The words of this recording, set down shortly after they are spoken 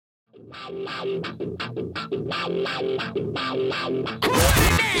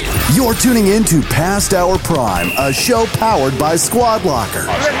You're tuning in to Past Our Prime, a show powered by Squad Locker.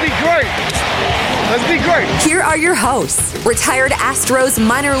 Let's be great. Let's be great. Here are your hosts, retired Astros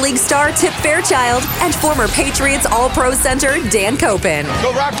minor league star Tip Fairchild and former Patriots All-Pro center Dan Koppen.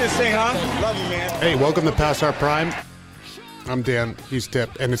 Go rock this thing, huh? Love you, man. Hey, welcome to Past Our Prime. I'm Dan, he's Tip,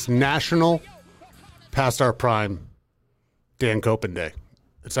 and it's National Past Our Prime Dan Koppen Day.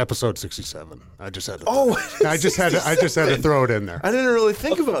 It's episode 67. I just had to. I just had to throw it in there. I didn't really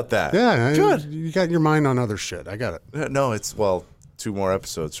think about that. Yeah, good. You got your mind on other shit. I got it. No, it's 2 more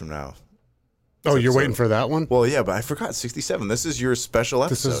episodes from now. Oh, you're waiting for that one? Well, yeah, but I forgot 67. This is your special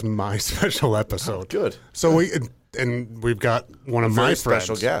episode. This is my special episode. Oh, good. So we've got one of my friends,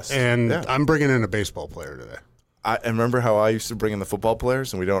 special guest, and I'm bringing in a baseball player today. I remember how I used to bring in the football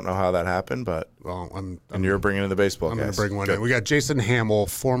players, and we don't know how that happened, but and you're bringing in the baseball guys. I'm going to bring one in. We got Jason Hamill,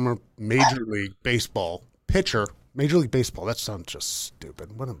 former Major League Baseball pitcher. Major League Baseball, that sounds just stupid.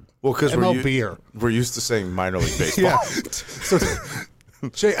 Because we're used to saying minor league baseball. Yeah. So,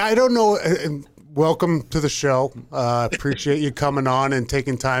 Jay, I don't know. Welcome to the show. Appreciate you coming on and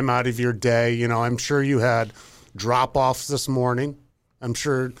taking time out of your day. You know, I'm sure you had drop-offs this morning. I'm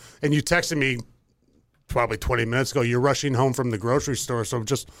sure, and you texted me probably 20 minutes ago. You're rushing home from the grocery store, so I'm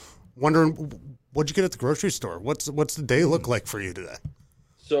just wondering, what'd you get at the grocery store? What's the day look like for you today?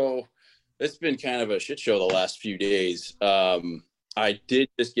 So it's been kind of a shit show the last few days. I did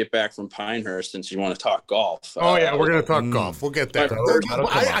just get back from Pinehurst, since you want to talk golf. Oh yeah, we're going to talk golf. We'll get there.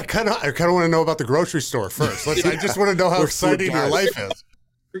 I kind of want to know about the grocery store first. I just want to know how exciting your life is.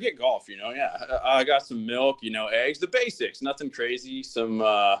 Forget golf, yeah. I got some milk, eggs, the basics, nothing crazy. Some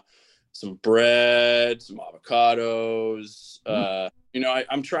bread, some avocados.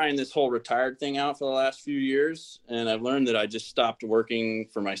 I'm trying this whole retired thing out for the last few years, and I've learned that I just stopped working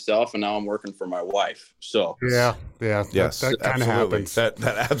for myself, and now I'm working for my wife. So yes, that kind of happens. That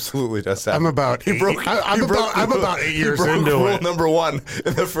absolutely does happen. I'm about 8 years into rule it. number 1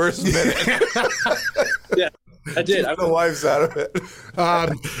 in the first minute. Yeah. I did. The wife's out of it.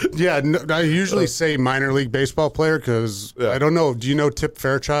 I usually say minor league baseball player because I don't know. Do you know Tip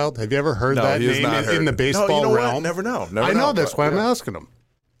Fairchild? Have you ever heard that name in the baseball realm? What? Never know. I know. That's why I'm asking him.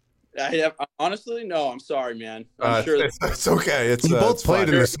 Honestly, no. I'm sorry, man. I'm sure it's okay. You both played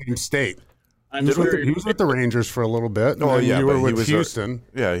in the same state. He was with the Rangers for a little bit. You were with Houston.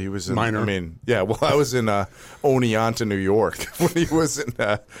 He was in minor. I was in Oneonta, New York when he was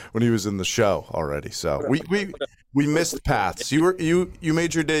in the show already. So we missed paths. You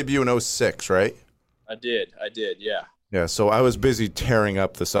made your debut in 2006, right? I did. Yeah. Yeah. So I was busy tearing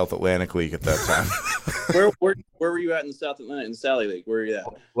up the South Atlantic League at that time. Where were you at in the South Atlantic in the Sally League? Where were you at?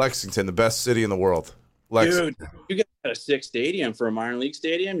 Lexington, the best city in the world. Dude, you guys had a sick stadium for a minor league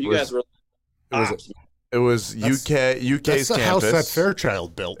stadium. You guys were. It was UK's that's campus. The house that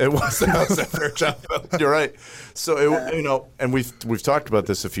Fairchild built. It was the house that Fairchild built. You're right. So and we've talked about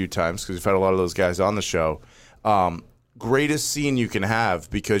this a few times because we've had a lot of those guys on the show. Greatest scene you can have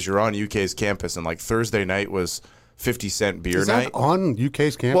because you're on UK's campus, and like Thursday night was 50-cent beer night on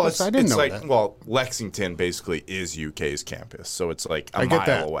UK's campus. Well, I didn't know that. Well, Lexington basically is UK's campus, so it's like a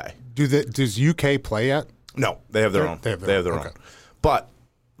mile away. Does UK play yet? No, they have their own. They have their own. But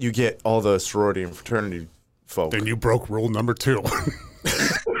you get all the sorority and fraternity folk. Then you broke rule number 2.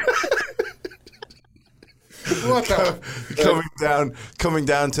 coming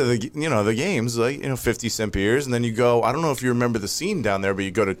down to the games, 50-cent beers, and then you go. I don't know if you remember the scene down there, but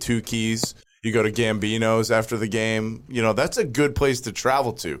you go to Two Keys, you go to Gambino's after the game. That's a good place to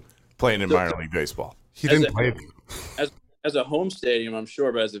travel to playing in minor league baseball. He didn't play as a home stadium, I'm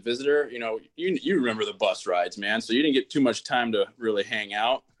sure, but as a visitor, you remember the bus rides, man. So you didn't get too much time to really hang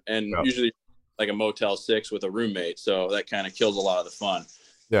out. And usually like a Motel 6 with a roommate. So that kind of kills a lot of the fun.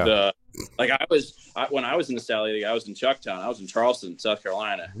 Yeah. When I was in the Sally League, I was in Chucktown. I was in Charleston, South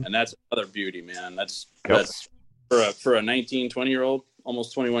Carolina. And that's another beauty, man. That's for a 19, 20-year-old,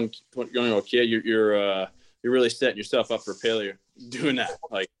 almost 21-year-old kid, you're really setting yourself up for failure doing that.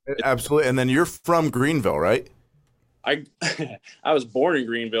 Absolutely. And then you're from Greenville, right? I was born in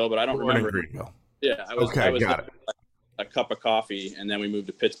Greenville, but I don't remember. In Greenville. Yeah. I was a cup of coffee, and then we moved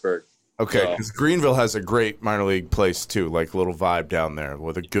to Pittsburgh. Okay, because Greenville has a great minor league place too, like a little vibe down there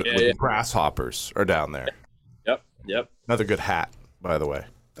with the grasshoppers are down there. Yep. Another good hat, by the way.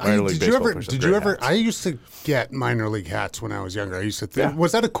 Did you ever? I used to get minor league hats when I was younger. I used to think,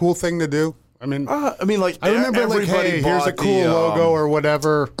 was that a cool thing to do? I remember, hey, here's a cool logo or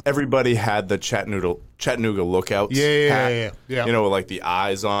whatever. Everybody had the Chattanooga Lookouts. Yeah. Like the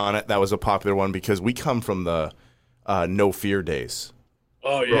eyes on it. That was a popular one because we come from the No Fear days.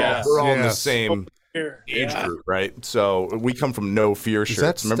 Oh yeah, We're all in the Yes. same Here. age Yeah. group, right? So we come from No Fear Is that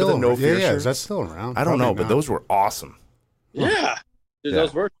shirts. Remember still the No Fear yeah, shirts? is that still around? I don't know, Probably but not. those were awesome. Yeah. Dude, Yeah.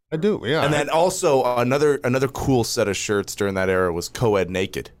 those were. I do. Yeah. And then also another cool set of shirts during that era was Co-ed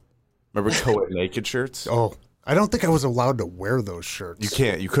Naked. Remember Co-ed Naked shirts? oh, I don't think I was allowed to wear those shirts.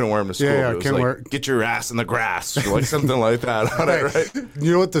 You couldn't wear them to school. Yeah, It was can't like, wear- get your ass in the grass, or like something like that on it, right?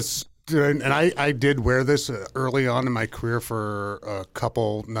 You know what this? And I did wear this early on in my career for a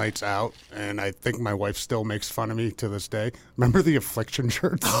couple nights out, and I think my wife still makes fun of me to this day. Remember the Affliction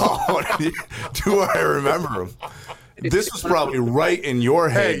shirts? Oh, do I remember them? This was probably right in your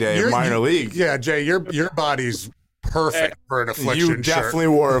heyday, you're- minor league. Yeah, Jay, your body's perfect for an Affliction You shirt. definitely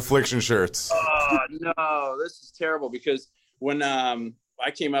wore Affliction shirts. Oh no, this is terrible because when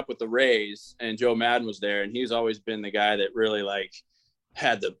I came up with the Rays and Joe Madden was there, and he's always been the guy that really like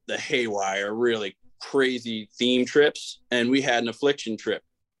had the haywire, really crazy theme trips, and we had an Affliction trip,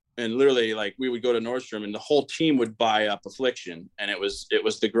 and literally like we would go to Nordstrom and the whole team would buy up Affliction, and it was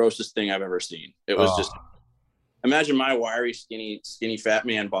the grossest thing I've ever seen. It was just imagine my wiry, skinny fat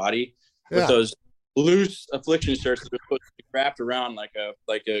man body with those loose Affliction shirts that were supposed to be wrapped around like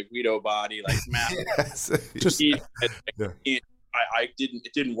a Guido body, like massive. Yes. Just It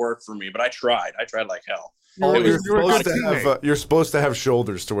didn't work for me, but I tried like hell. You're supposed to have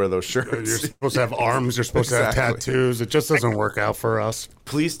shoulders to wear those you're shirts. supposed to have arms. You're supposed to have Exactly. tattoos. It just doesn't work out for us.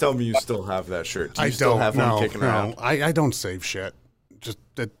 Please tell me you still have that shirt. Do you I still don't have know. one kicking No, around? I don't save shit. Just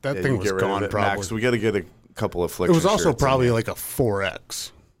that Yeah, thing you was get rid of gone. it. Probably. Max, we got to get a couple of It Affliction was also shirts in probably there. like a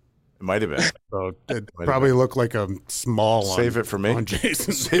 4X. It might have been. So it probably looked like a small one. Save it for me. On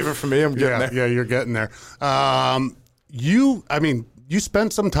Jason. Save it for me. I'm getting there. Yeah, you're getting there. You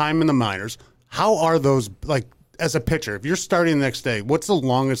spent some time in the minors. How are those, like, as a pitcher, if you're starting the next day, what's the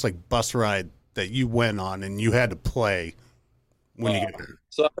longest, like, bus ride that you went on and you had to play when you get there?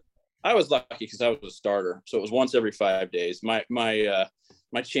 So I was lucky because I was a starter, so it was once every 5 days. My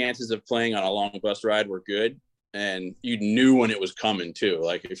chances of playing on a long bus ride were good, and you knew when it was coming too.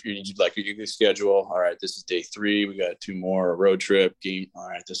 Like if you could schedule, all right, this is day 3, we got 2 more, a road trip game. All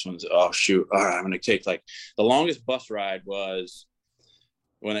right, this one's all right, I'm gonna take like the longest bus ride was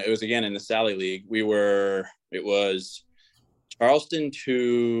when it was again in the Sally League. It was Charleston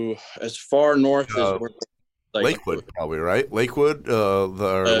to as far north as like Lakewood, probably, right? Lakewood,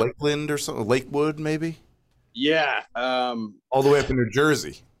 Lakeland or something. Lakewood, maybe? Yeah. All the way up in New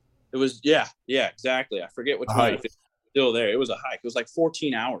Jersey. It was, yeah, exactly. I forget which one. If it's still there. It was a hike. It was like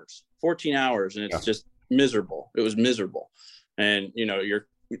 14 hours, and it's just miserable. It was miserable. And,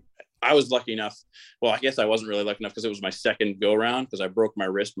 I was lucky enough. Well, I guess I wasn't really lucky enough because it was my second go round because I broke my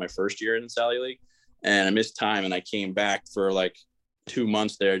wrist my first year in the Sally League and I missed time. And I came back for like 2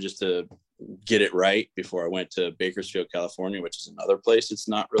 months there just to get it right before I went to Bakersfield, California, which is another place it's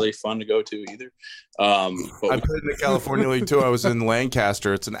not really fun to go to either. But I played in the California League too. I was in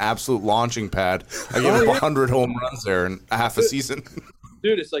Lancaster. It's an absolute launching pad. I gave up 100 home runs there in half a season.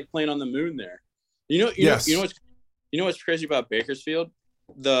 Dude, it's like playing on the moon there. You know what's crazy about Bakersfield?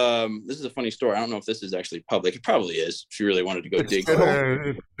 This is a funny story. I don't know if this is actually public. It probably is. If you really wanted to go dig. It's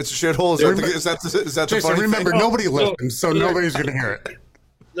a shithole. Is that the Jason, funny remember, thing? nobody listens, so nobody's going to hear it.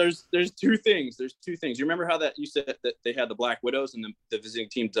 There's 2 things. There's 2 things. You remember how that you said that they had the Black Widows in the visiting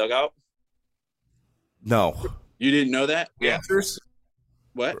team dugout? No. You didn't know that? Dancers?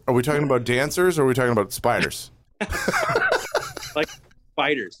 What? Are we talking about dancers or are we talking about spiders? Like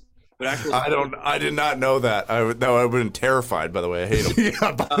spiders. But actually, I did not know that. I would have been terrified, by the way. I hate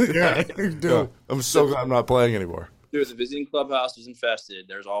them. yeah, you do. I'm so glad I'm not playing anymore. Dude, the visiting clubhouse was infested.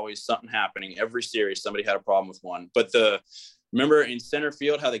 There's always something happening. Every series, somebody had a problem with one. But remember in center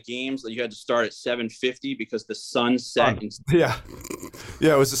field how the games you had to start at 7:50 because the sun set. Yeah,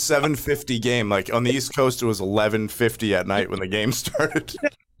 it was a 7:50 game. Like on the East Coast, it was 11:50 at night when the game started.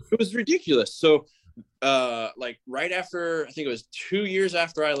 It was ridiculous. So, like right after, I think it was 2 years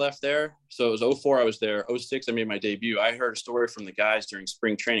after I left there. So it was 2004 I was there. 2006 I made my debut. I heard a story from the guys during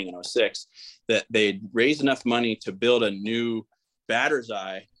spring training in 2006 that they'd raised enough money to build a new batter's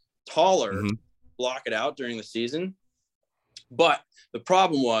eye taller, block it out during the season. But the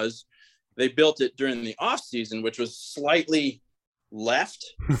problem was they built it during the off season, which was slightly left.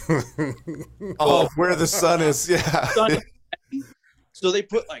 Where the sun is. Yeah. So they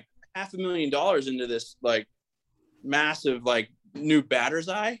put like $500,000 into this like massive like new batter's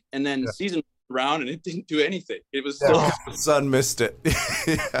eye, and then the season around and it didn't do anything. It was still the sun missed it.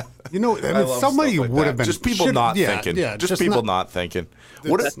 Yeah. You know, I mean, somebody like would have that. been just people not thinking. Yeah, just people not thinking.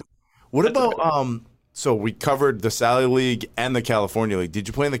 What about So we covered the Sally League and the California League. Did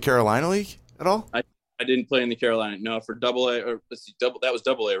you play in the Carolina League at all? I I didn't play in the Carolina. No, for Double A, or let's see, that was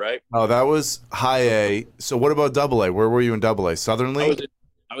Double A, right? Oh, that was High A. So what about Double A? Where were you in Double A? Southern League?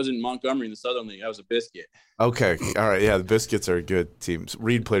 I was in Montgomery in the Southern League. I was a Biscuit. Okay, all right, yeah, the Biscuits are a good team.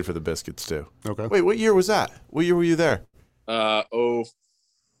 Reed played for the Biscuits too. Okay. Wait, what year was that? What year were you there? 04.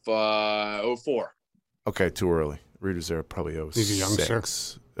 Okay, too early. Reed was there probably 06. He's a youngster.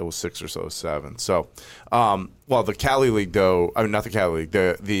 06 or so, 07. So, well, the Cali League, though, I mean, not the Cali League,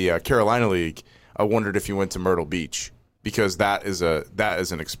 the Carolina League, I wondered if you went to Myrtle Beach, because that is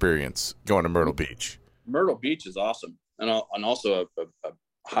an experience, going to Myrtle Beach. Myrtle Beach is awesome, and also a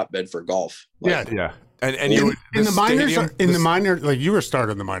hotbed for golf. Yeah. And you in the minors, like you were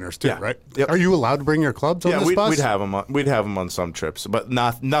starting the minors too, right? Yep. Are you allowed to bring your clubs on this bus? we'd have them. We'd have them on some trips, but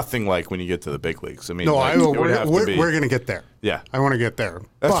nothing like when you get to the big leagues. I mean, no, like, we're going to get there. Yeah, I want to get there.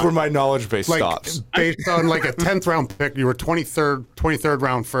 That's where my knowledge base stops. Based on like a 10th round pick, you were 23rd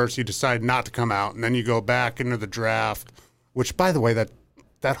round first. You decide not to come out, and then you go back into the draft. Which, by the way, that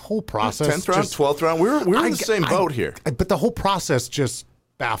whole process, 10th round, 12th round, we're in the same boat here. But the whole process just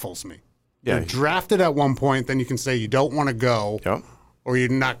baffles me. Yeah. You're drafted at one point, then you can say you don't want to go, or you're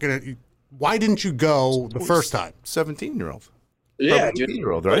not going to. Why didn't you go the first time? 17-year-old. Yeah,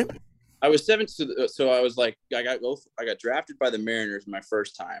 18-year-old, right? I was 17, so I was like, I got drafted by the Mariners my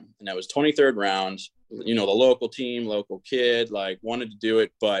first time, and that was 23rd round. You know, the local team, local kid, like wanted to do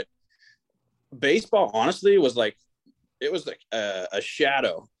it, but baseball, honestly, was like, it was like a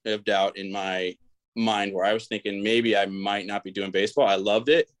shadow of doubt in my mind, where I was thinking maybe I might not be doing baseball. I loved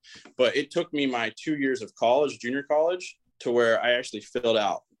it, but it took me my 2 years of college, junior college, to where I actually filled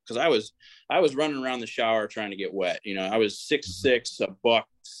out, because I was running around the shower trying to get wet. You know, I was 6'6",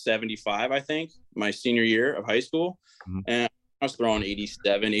 $175, I think, my senior year of high school, and I was throwing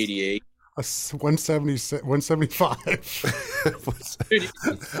 87, 88. 175. I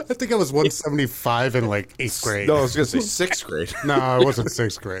think I was 175 in like 8th grade. No, I was going to say 6th grade. No, I wasn't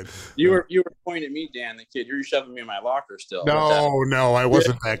 6th grade. You were pointing at me, Dan, the kid. You're shoving me in my locker still. No, I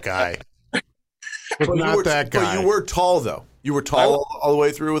wasn't that guy. That guy. But you were tall, though. You were tall all the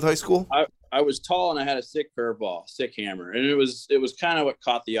way through with high school? I was tall, and I had a sick curveball, sick hammer. And it was kind of what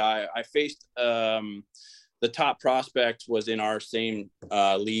caught the eye. I faced the top prospect was in our same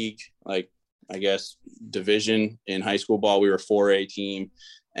league, like, I guess, division in high school ball. We were a 4A team,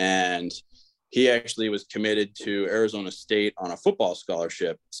 and he actually was committed to Arizona State on a football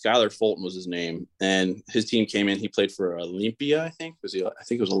scholarship. Skylar Fulton was his name, and his team came in. He played for Olympia, I think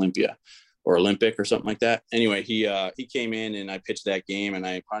it was Olympia or Olympic or something like that. Anyway, he came in, and I pitched that game, and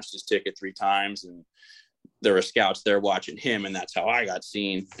I punched his ticket 3 times, and there were scouts there watching him, and that's how I got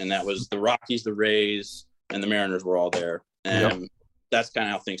seen. And that was the Rockies, the Rays, and the Mariners were all there. And that's kind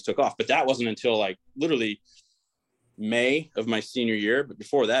of how things took off. But that wasn't until like literally May of my senior year. But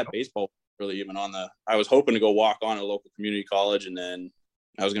before that, baseball really even on I was hoping to go walk on at a local community college, and then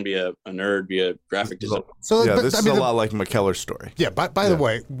I was going to be a nerd, be a graphic designer. So this is a lot like McKellar's story. Yeah. By the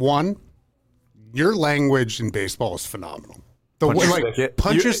way, your language in baseball is phenomenal.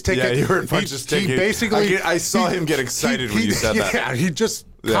 Puncher's ticket. Yeah, you heard Puncher's ticket. He basically, I saw him get excited when you said that. Yeah, he just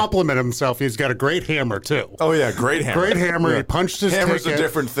complimented himself. He's got a great hammer too. Oh yeah, great hammer. Great hammer. Yeah. He punched his Hammer's ticket. a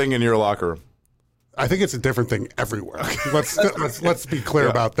different thing in your locker room. I think it's a different thing everywhere. Let's be clear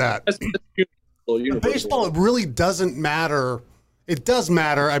about that. Baseball, it really doesn't matter. It does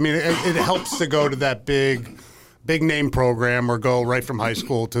matter. I mean, it helps to go to that big name program or go right from high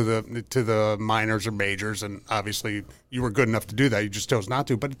school to the minors or majors, and obviously you were good enough to do that. You just chose not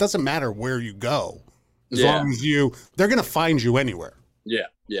to. But it doesn't matter where you go, as long as they're going to find you anywhere. Yeah.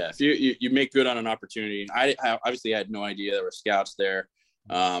 If you make good on an opportunity. I obviously had no idea there were scouts there.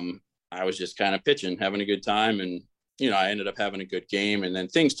 I was just kind of pitching, having a good time, and I ended up having a good game, and then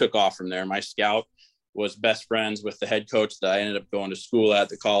things took off from there. My scout was best friends with the head coach that I ended up going to school at,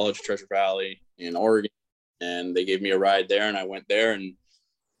 the college, Treasure Valley in Oregon. And they gave me a ride there, and I went there and,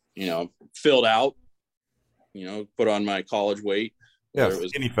 filled out, put on my college weight. Yeah,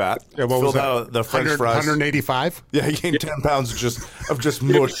 skinny fat. Yeah, what was that? The French fries. 185? Yeah, he gained 10 pounds of just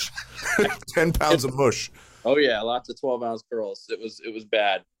mush. 10 pounds of mush. Oh yeah, lots of 12-ounce curls. It was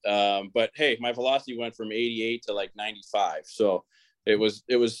bad. But hey, my velocity went from 88 to like 95. So it was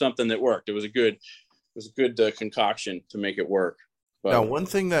something that worked. It was a good concoction to make it work. But now, one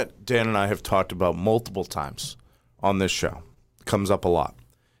thing that Dan and I have talked about multiple times on this show, comes up a lot,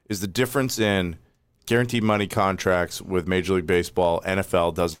 is the difference in guaranteed money contracts with Major League Baseball.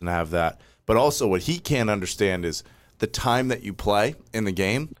 NFL doesn't have that. But also what he can't understand is the time that you play in the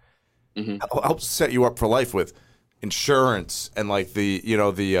game helps set you up for life with insurance and like the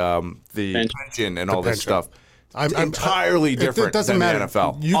pension and all this stuff. entirely different It doesn't than matter. the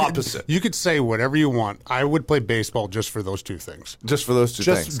NFL. Opposite. You could say whatever you want. I would play baseball just for those two things. Just for those two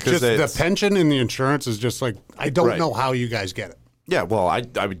things. Just the pension and the insurance is just like, I don't know how you guys get it. Yeah, well, I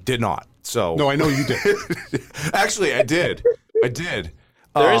did not. So no, I know you did. Actually, I did.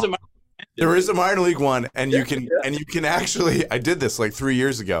 There is a minor league one, and you can actually. I did this like 3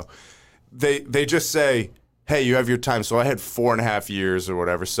 years ago. They just say, hey, you have your time. So I had 4.5 years or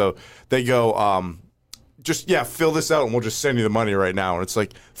whatever. So they go, fill this out and we'll just send you the money right now. And it's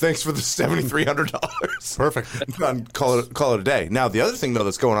like, thanks for the $7,300. Perfect. Call it a day. Now, the other thing though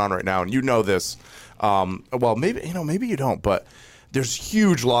that's going on right now, and you know this, well, maybe you don't, but there's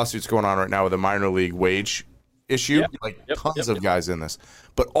huge lawsuits going on right now with the minor league wage issue. Tons of guys in this.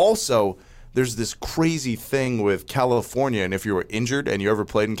 But also, there's this crazy thing with California, and if you were injured and you ever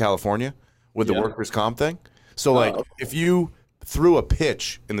played in California with the workers' comp thing. So, if you threw a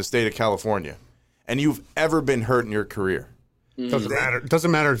pitch in the state of California and you've ever been hurt in your career. Doesn't matter. It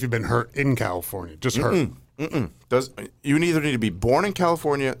doesn't matter if you've been hurt in California. Just hurt. You either need to be born in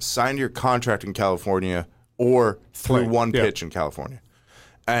California, signed your contract in California, or threw one pitch in California.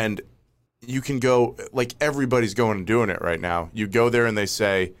 And you can go, like everybody's going and doing it right now. You go there and they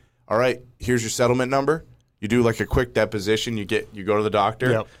say, all right, here's your settlement number. You do like a quick deposition. You go to the doctor.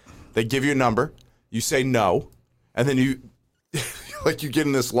 Yep. They give you a number. You say no. And then you get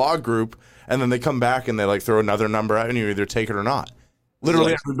in this law group, and then they come back and they like throw another number out, and you either take it or not.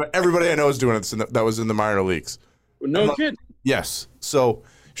 Literally, everybody I know is doing it that was in the minor leagues. No kidding. Yes. So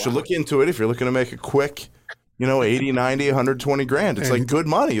you should look into it if you're looking to make a quick, 80, 90, 120 grand. It's like good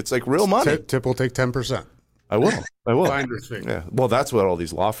money. It's like real money. Tip will take 10%. I will. Finder's fee. Yeah. Well, that's what all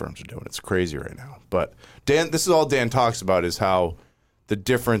these law firms are doing. It's crazy right now. But Dan, this is all Dan talks about is how the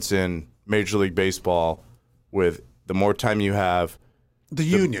difference in Major League Baseball with the more time you have. The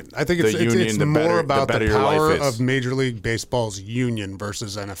union. I think it's more about the power of Major League Baseball's union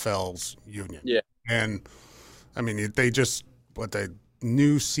versus NFL's union. Yeah. And, I mean, the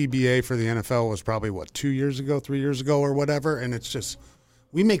new CBA for the NFL was probably, 2 years ago, 3 years ago or whatever. And it's just,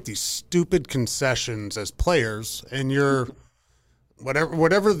 we make these stupid concessions as players, and you're,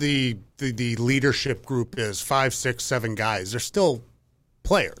 whatever the leadership group is, 5, 6, 7 guys, they're still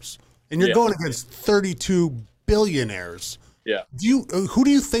players. And you're going against 32 billionaires. Yeah. Who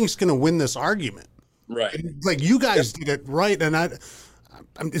do you think is going to win this argument? Right. Like, you guys did it right, and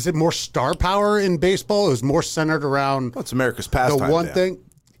is it more star power in baseball? Is more centered around it's America's pastime. The one thing?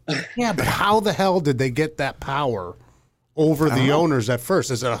 Yeah, but how the hell did they get that power over the owners at first?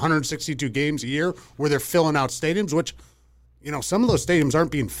 Is it 162 games a year where they're filling out stadiums, which, some of those stadiums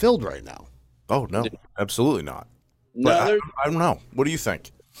aren't being filled right now? Oh, no, absolutely not. No, I don't know. What do you think?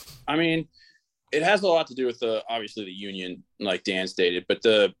 I mean, it has a lot to do with obviously the union, like Dan stated, but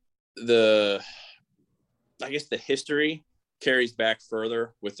I guess the history carries back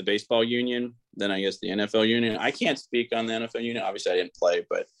further with the baseball union than I guess the NFL union. I can't speak on the NFL union. Obviously I didn't play,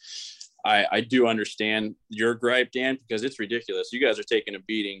 but I do understand your gripe, Dan, because it's ridiculous. You guys are taking a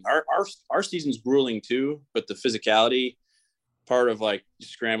beating. Our season's grueling too, but the physicality part of like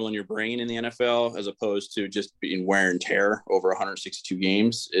scrambling your brain in the NFL as opposed to just being wear and tear over 162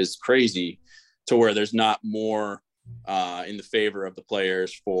 games is crazy, to where there's not more in the favor of the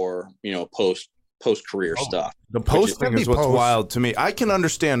players for, post career stuff. The post thing is what's wild to me. I can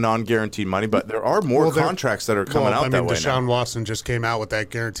understand non-guaranteed money, but there are more contracts that are coming out that way Deshaun now. Watson just came out with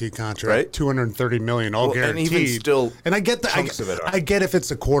that guaranteed contract, right? $230 million, all guaranteed. And even still, and I get that. I get if it's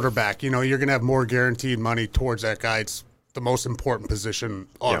a quarterback, you're going to have more guaranteed money towards that guy. It's the most important position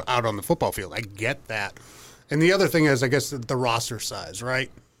out on the football field. I get that. And the other thing is, I guess, the roster size, right?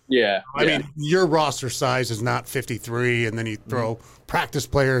 Yeah. I mean, your roster size is not 53, and then you throw practice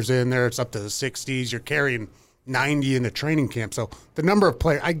players in there. It's up to the 60s. You're carrying 90 in the training camp. So the number of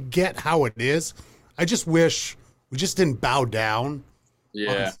players, I get how it is. I just wish we just didn't bow down.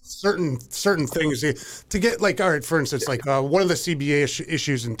 Yeah. Certain things to get, like, all right, for instance, like one of the CBA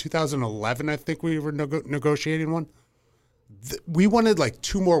issues in 2011, I think we were negotiating one. We wanted like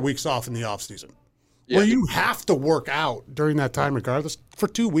 2 more weeks off in the offseason. Yeah. Well, you have to work out during that time regardless. For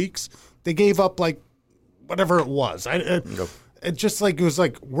 2 weeks, they gave up like whatever it was. It just like it was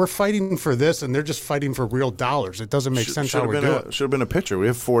like we're fighting for this, and they're just fighting for real dollars. It doesn't make sense how we're doing. Should have been a pitcher. We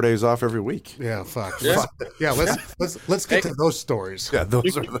have 4 days off every week. Yeah, fuck. Yeah, let's get to those stories. Yeah,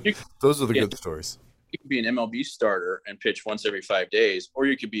 those are the good stories. You could be an MLB starter and pitch once every 5 days, or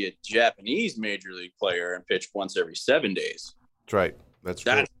you could be a Japanese major league player and pitch once every 7 days. That's right. That's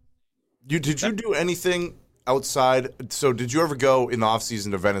true. Did you do anything outside? So did you ever go in the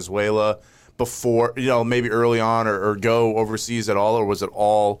offseason to Venezuela before, maybe early on, or go overseas at all, or was it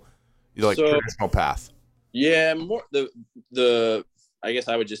all traditional path? Yeah, more the I guess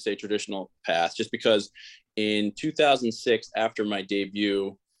I would just say traditional path, just because in 2006, after my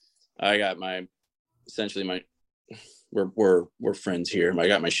debut, I got essentially my we're friends here. I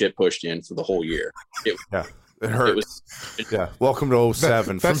got my shit pushed in for the whole year. It hurts. Yeah. Welcome to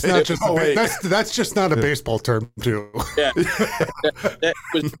 07. That's not just that's just not a baseball term, too. Yeah, that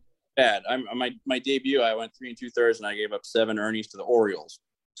was bad. My debut, I went 3 2/3, and I gave up 7 earnings to the Orioles.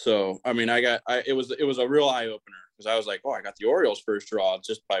 So I mean, it was a real eye opener, because I was like, oh, I got the Orioles first draw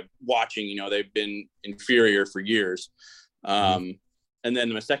just by watching. You know, they've been inferior for years. And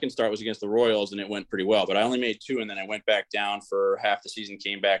then my second start was against the Royals, and it went pretty well. But I only made 2, and then I went back down for half the season.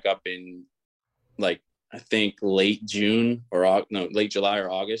 Came back up in I think late July or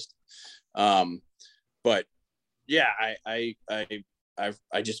August. But yeah, I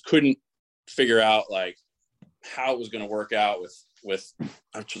just couldn't figure out how it was going to work out with.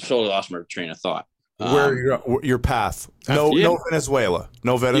 I totally lost my train of thought. Where your path? No Venezuela,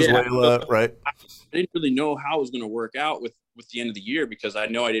 right? I didn't really know how it was going to work out with the end of the year, because I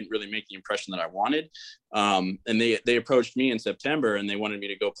know I didn't really make the impression that I wanted. And they approached me in September, and they wanted me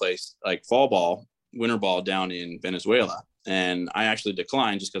to go play winter ball down in Venezuela. And I actually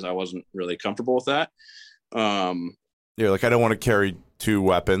declined just because I wasn't really comfortable with that. You're like, I don't want to carry 2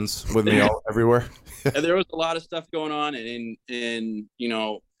 weapons with me everywhere. And there was a lot of stuff going on, and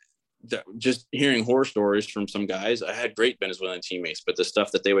just hearing horror stories from some guys. I had great Venezuelan teammates, but the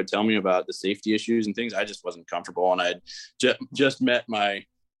stuff that they would tell me about the safety issues and things, I just wasn't comfortable. And I just met my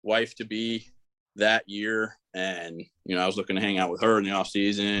wife to be that year. And, I was looking to hang out with her in the off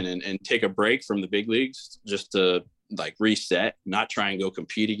season and take a break from the big leagues, just to reset, not try and go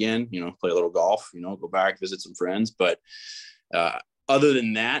compete again, play a little golf, go back, visit some friends. But other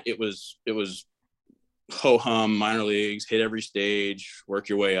than that, it was ho-hum, minor leagues, hit every stage, work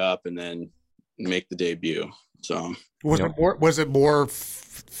your way up, and then make the debut. So was it more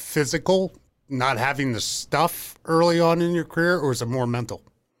physical, not having the stuff early on in your career, or was it more mental?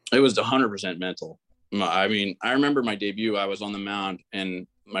 It was 100% mental. I mean, I remember my debut, I was on the mound, and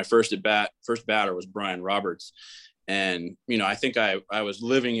my first batter was Brian Roberts. And, I think I was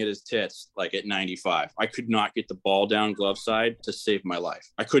living at his tits at 95. I could not get the ball down glove side to save my life.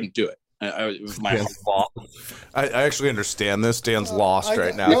 I couldn't do it. It was my fault. I actually understand this. Dan's lost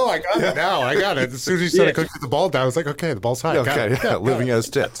right now. No, I got it now. I got it. As soon as you said I couldn't get the ball down, I was like, okay, the ball's high. Okay, living at his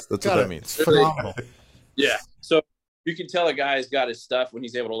tits. That's what that means. Phenomenal. Yeah. So you can tell a guy's got his stuff when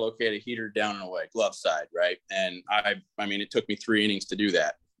he's able to locate a heater down and away, glove side, right? And I mean, it took me 3 innings to do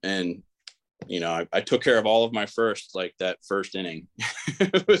that. And, I took care of all of my first, that first inning.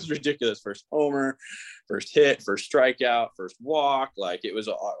 It was ridiculous. First homer, first hit, first strikeout, first walk. I was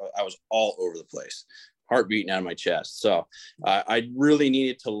all over the place, heart beating out of my chest. So I really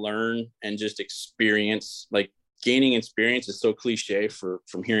needed to learn and just experience. Gaining experience is so cliche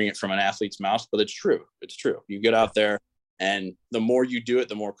from hearing it from an athlete's mouth, but it's true. It's true. You get out there, and the more you do it,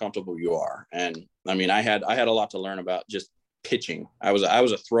 the more comfortable you are. And I mean, I had a lot to learn about just pitching. I was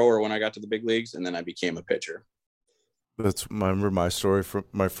a thrower when I got to the big leagues, and then I became a pitcher. I remember my story from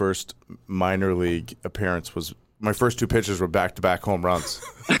my first minor league appearance was my first 2 pitches were back-to-back home runs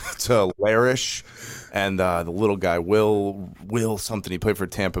to Larish and the little guy, Will something. He played for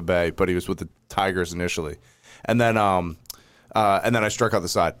Tampa Bay, but he was with the Tigers initially. And then I struck out the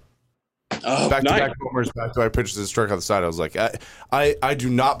side. Oh, back-to-back homers, back-to-back pitches, and struck out the side. I was like, I do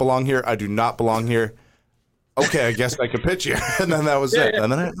not belong here. I do not belong here. Okay, I guess I could pitch here. And then that was it. Yeah.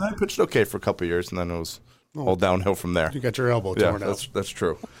 And then I pitched okay for a couple of years, and then it was all downhill from there. You got your elbow torn out. That's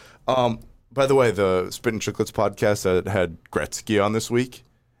true. By the way, the Spit and Chicklets podcast that had Gretzky on this week,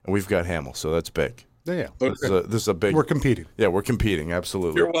 and we've got Hamill, so that's big. Yeah. This is a big. We're competing. Yeah, we're competing.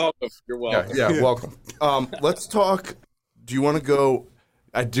 Absolutely. You're welcome. You're welcome. Yeah, welcome. Let's talk. Do you want to go?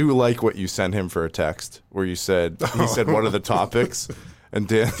 I do like what you sent him for a text where he said one of the topics, and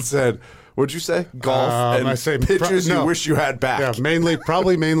Dan said, what'd you say? Golf and I say pitches you wish you had back. Yeah,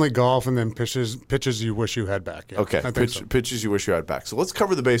 probably mainly golf, and then pitches you wish you had back. Yeah, okay, pitches you wish you had back. So let's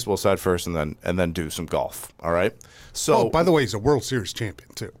cover the baseball side first, and then do some golf. All right. So, by the way, he's a World Series champion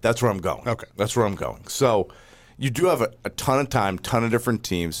too. That's where I'm going. Okay, that's where I'm going. So you do have a ton of time, ton of different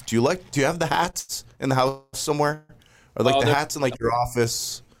teams. Do you have the hats in the house somewhere, or the hats in your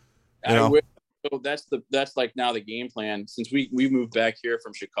office? So that's now the game plan. Since we moved back here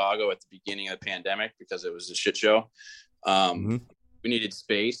from Chicago at the beginning of the pandemic because it was a shit show. We needed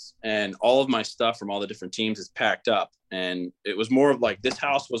space, and all of my stuff from all the different teams is packed up. And it was more of this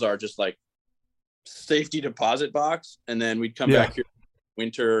house was our just safety deposit box. And then we'd come back here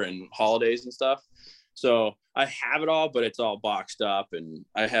winter and holidays and stuff. So I have it all, but it's all boxed up, and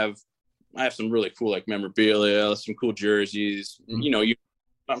I have I have some really cool like memorabilia, some cool jerseys. Mm-hmm.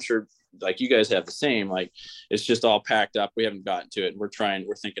 I'm sure like you guys have the same. Like it's just all packed up. We haven't gotten to it. We're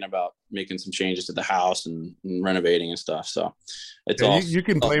thinking about making some changes to the house and renovating and stuff. So it's all. You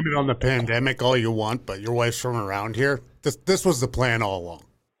can blame it on the pandemic all you want, but your wife's from around here. This was the plan all along.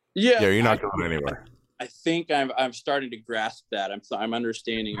 Yeah, you're not going anywhere. I think I'm starting to grasp that. I'm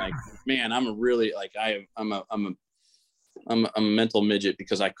understanding. Like, man, I'm a really like I'm a mental midget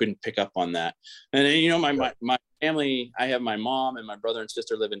because I couldn't pick up on that. And my family, I have my mom and my brother and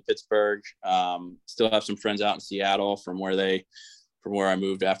sister live in Pittsburgh. Still have some friends out in Seattle from where I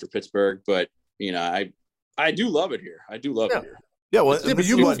moved after Pittsburgh. But I do love it here. I do love it here. Yeah, well, but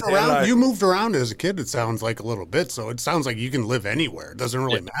you moved around. You moved around as a kid. It sounds like a little bit. So it sounds like you can live anywhere. It doesn't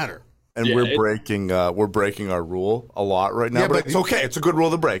really matter. And we're breaking our rule a lot right now. Yeah, but it's okay. It's a good rule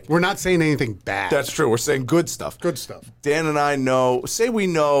to break. We're not saying anything bad. That's true. We're saying good stuff. Good stuff. Dan and I we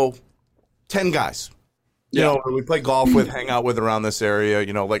know 10 guys. We play golf with, hang out with around this area.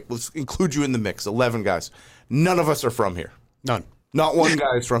 Let's include you in the mix. 11 guys. None of us are from here. None. Not one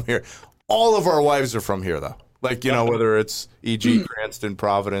guy is from here. All of our wives are from here, though. Whether it's E.G., Cranston,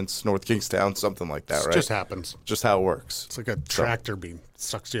 Providence, North Kingstown, something like that, right? It just happens. Just how it works. It's like a tractor beam.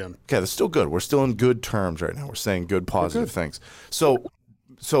 Sucks you in. Okay, that's still good. We're still in good terms right now. We're saying good, positive things. So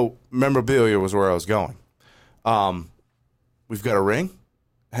memorabilia was where I was going. We've got a ring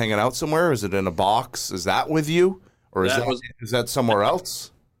hanging out somewhere. Is it in a box? Is that with you? Or is that somewhere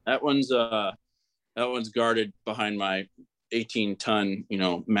else? That one's guarded behind my 18-ton,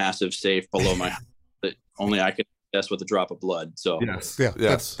 massive safe below my house. That only I could access with a drop of blood. So yes.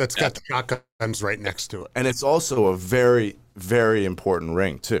 That's got the shotguns right next to it, and it's also a very, very important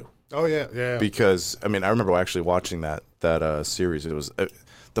ring too. Oh yeah. Because I remember actually watching that series. It was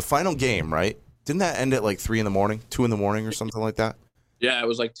the final game, right? Didn't that end at like 3 in the morning, 2 in the morning, or something like that? Yeah, it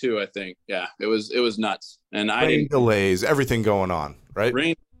was like 2, I think. Yeah, it was nuts, and rain delays, everything going on, right?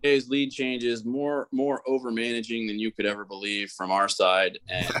 Rain delays, lead changes, more over managing than you could ever believe from our side,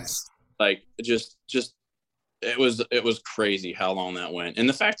 and. Yes. Like just it was crazy how long that went. And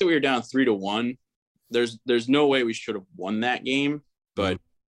the fact that we were down 3-1, there's no way we should have won that game. But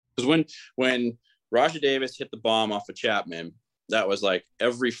because when Raja Davis hit the bomb off of Chapman, that was like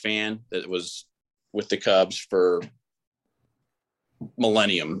every fan that was with the Cubs for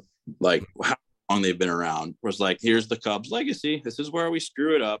millennium, like how long they've been around, was like, here's the Cubs legacy. This is where we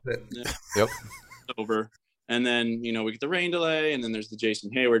screw it up. Yep. It's over. And then, we get the rain delay, and then there's the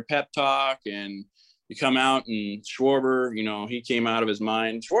Jason Hayward pep talk, and you come out, and Schwarber, he came out of his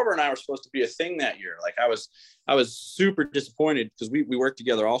mind. Schwarber and I were supposed to be a thing that year. Like I was super disappointed because we worked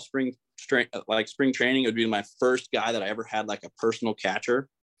together all spring training. It would be my first guy that I ever had like a personal catcher.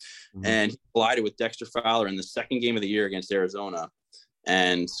 Mm-hmm. And he collided with Dexter Fowler in the second game of the year against Arizona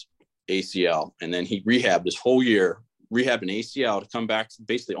and ACL. And then he rehabbed this whole year, rehabbed an ACL to come back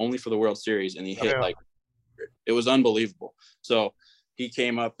basically only for the World Series. And he hit it was unbelievable. So he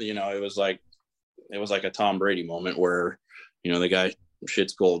came up, it was like a Tom Brady moment where, the guy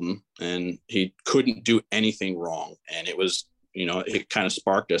shit's golden and he couldn't do anything wrong. And it was, it kind of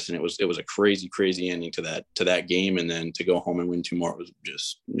sparked us, and it was a crazy, crazy ending to that game. And then to go home and win 2 more, it was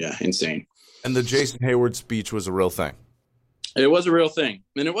just, insane. And the Jason Hayward speech was a real thing. It was a real thing.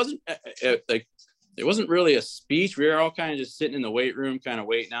 And it wasn't really a speech. We were all kind of just sitting in the weight room, kind of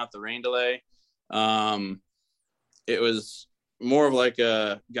waiting out the rain delay. It was more of like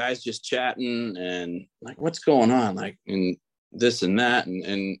guys just chatting and like, what's going on? Like, and this and that.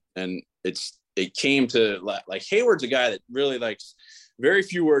 And it came to like Hayward's a guy that really likes very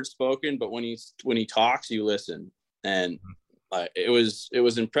few words spoken, but when he talks, you listen. And it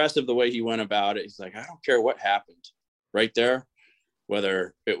was impressive the way he went about it. He's like, I don't care what happened right there,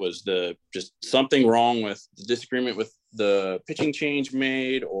 whether it was just something wrong with the disagreement with the pitching change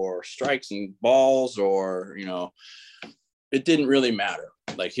made or strikes and balls, or, it didn't really matter.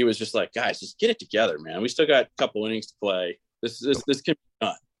 Like he was just like, guys, just get it together, man. We still got a couple innings to play. This can be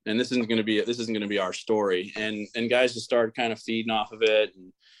done. And this isn't going to be our story. And guys just started kind of feeding off of it.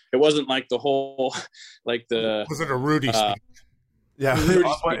 And it wasn't like the whole, like the, was it a Rudy speech? Yeah.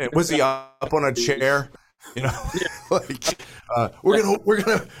 Was he up on a chair? We're gonna go. We're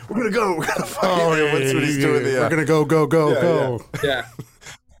gonna fight. What's what he's doing? We're gonna go. Yeah.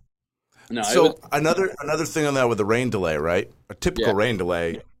 No. So another thing on that with the rain delay, right? A typical rain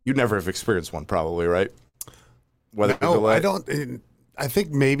delay. You never have experienced one, probably, right? Weather delay. I don't. I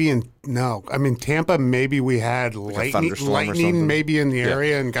think maybe Tampa. Maybe we had like lightning maybe in the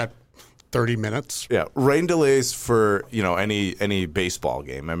area and got 30 minutes. Yeah, rain delays for any baseball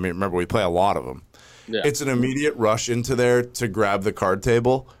game. I mean, remember we play a lot of them. Yeah. It's an immediate rush into there to grab the card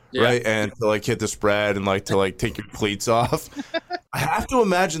table, right? And to like hit the spread and like to like take your cleats off. I have to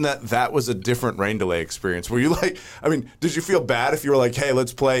imagine that was a different rain delay experience. Were you like, I mean, did you feel bad if you were like, hey,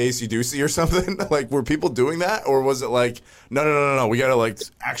 let's play AC/DC or something? Like, were people doing that? Or was it like, no, we got to like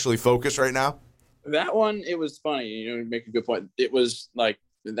actually focus right now? That one, it was funny. You make a good point. It was like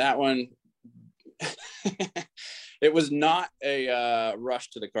that one. It was not a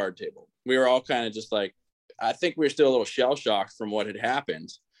rush to the card table. We were all kind of just like, I think we were still a little shell shocked from what had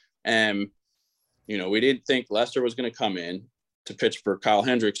happened. And, we didn't think Lester was going to come in to pitch for Kyle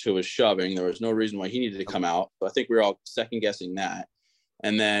Hendricks, who was shoving. There was no reason why he needed to come out. But I think we were all second guessing that.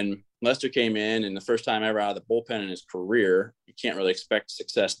 And then Lester came in, and the first time ever out of the bullpen in his career, you can't really expect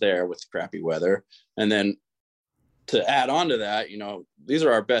success there with the crappy weather. And then to add on to that, these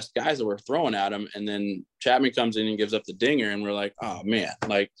are our best guys that we're throwing at him. And then Chapman comes in and gives up the dinger, and we're like, oh man,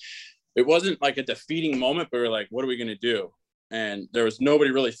 like it wasn't like a defeating moment, but we're like, what are we going to do? And there was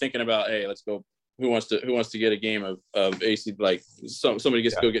nobody really thinking about, hey, let's go. Who wants to get a game of AC? Like somebody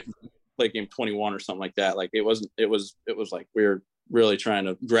gets to go play game 21 or something like that. Like it was like we were really trying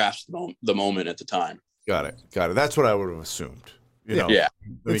to grasp the moment at the time. Got it. That's what I would have assumed. Yeah.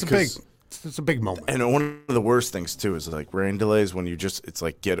 It's a big moment. And one of the worst things too is like rain delays when it's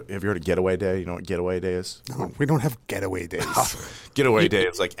like have you heard of getaway day? You know what getaway day is? No, we don't have getaway days. Getaway day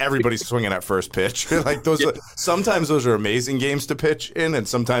is like everybody's swinging at first pitch. Like sometimes those are amazing games to pitch in, and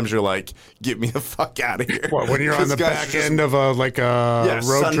sometimes you're like, get me the fuck out of here. What, when you're on the back end of a road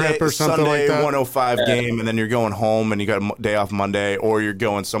Sunday, trip or something Sunday, like that? 105 game, and then you're going home and you got a day off Monday, or you're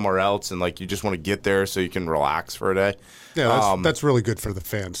going somewhere else and like you just want to get there so you can relax for a day. Yeah, that's really good for the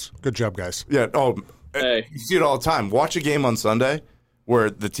fans. Good job, guys. Yeah. Oh, hey. You see it all the time. Watch a game on Sunday where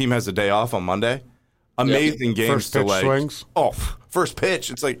the team has a day off on Monday. Amazing games first pitch to like. swings. Oh, first pitch.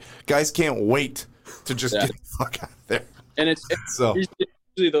 It's like guys can't wait to just get the fuck out of there. And it's so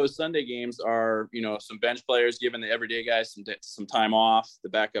usually those Sunday games are some bench players giving the everyday guys some time off. The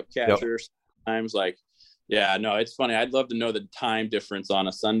backup catchers sometimes like. Yeah, no, it's funny. I'd love to know the time difference on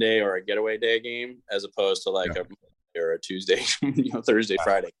a Sunday or a getaway day game as opposed to like a or a Tuesday, Thursday,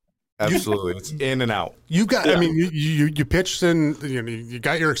 Friday. Absolutely, it's in and out. You got. I mean, you pitched and you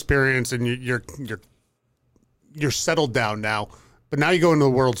got your experience and you're settled down now. But now you go into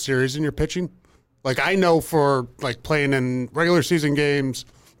the World Series and you're pitching. Like I know for like playing in regular season games,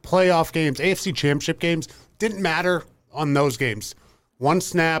 playoff games, AFC Championship games, didn't matter on those games. One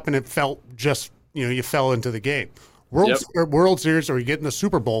snap and it felt just you fell into the game. World Series or you get in the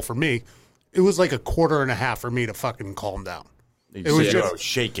Super Bowl for me. It was like a quarter and a half for me to fucking calm down. It was just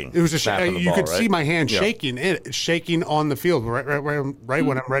shaking. It was just you could see my hand shaking on the field right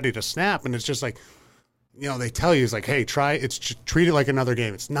when I'm ready to snap, and it's just like, they tell you it's like, hey, treat it like another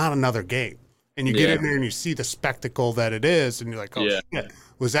game. It's not another game, and you get in there and you see the spectacle that it is, and you're like, oh shit.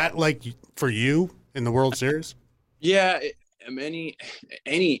 Was that like for you in the World Series? Yeah, any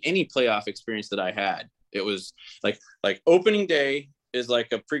playoff experience that I had, it was like opening day is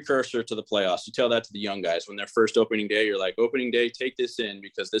like a precursor to the playoffs. You tell that to the young guys when their first opening day, you're like, opening day, take this in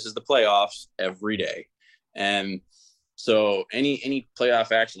because this is the playoffs every day. And so any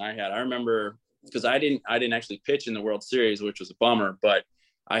playoff action I had, I remember because I didn't actually pitch in the World Series, which was a bummer, but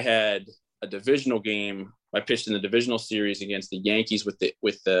I had a divisional game. I pitched in the divisional series against the Yankees with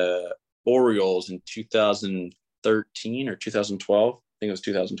the Orioles in 2013 or 2012. I think it was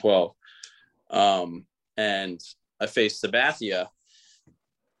 2012. And I faced Sabathia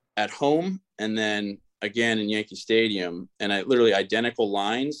at home and then again in Yankee Stadium, and I literally identical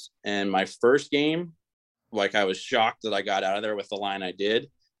lines. And my first game, like I was shocked that I got out of there with the line I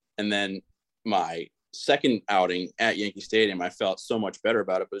did. And then my second outing at Yankee Stadium, I felt so much better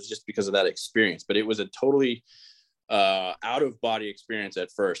about it, but it was just because of that experience. But it was a totally out of body experience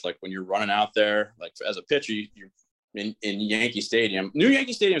at first. Like when you're running out there, like as a pitcher, you're in Yankee Stadium. New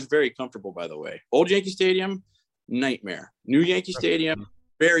Yankee Stadium is very comfortable, by the way. Old Yankee Stadium, nightmare. New Yankee Stadium,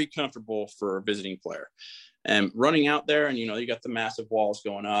 very comfortable for a visiting player. And running out there, and you got the massive walls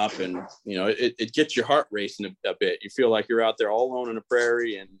going up, and it gets your heart racing a bit. You feel like you're out there all alone in a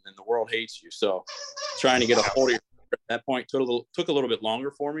prairie, and the world hates you. So trying to get a hold of your at that point took a little bit longer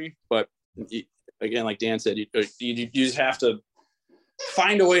for me. But again, like Dan said, you just have to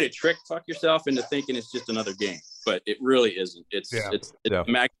find a way to fuck yourself into thinking it's just another game, but it really isn't. It's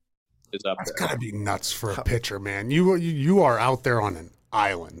mag is up That's there. gotta be nuts for a pitcher, man. You are out there on an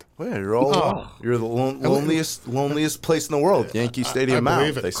island. Well, yeah, you're all alone. You're the loneliest place in the world. Yankee Stadium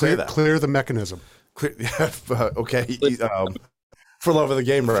I They say that. Clear the mechanism. Okay. For love of the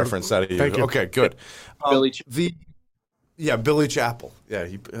game reference out of you. Thank you. Okay, good. Billy Billy Chapel. Yeah,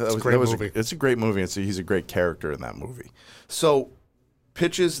 It's a great movie. It's a great movie, and so he's a great character in that movie. So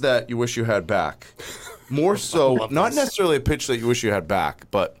pitches that you wish you had back. More so, not necessarily a pitch that you wish you had back,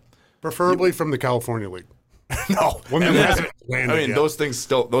 but preferably from the California League. No, One that hasn't landed yet. those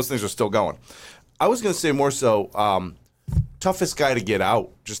things are still going. I was going to say more so, toughest guy to get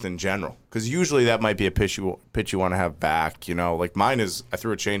out, just in general, because usually that might be a pitch you want to have back. You know, like mine is, I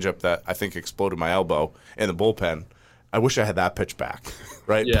threw a changeup that I think exploded my elbow in the bullpen. I wish I had that pitch back,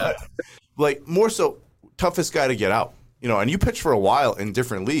 right? Yeah. But, like more so, toughest guy to get out. You know, and you pitched for a while in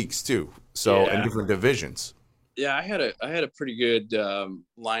different leagues too, so in different divisions. Yeah, I had a pretty good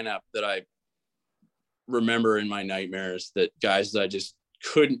lineup that I remember in my nightmares, that guys that I just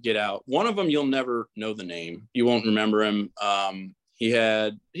couldn't get out. One of them, you'll never know the name. You won't remember him. He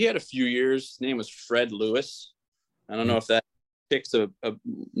had a few years. His name was Fred Lewis. I don't know if that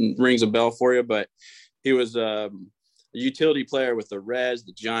rings a bell for you, but he was a utility player with the Reds,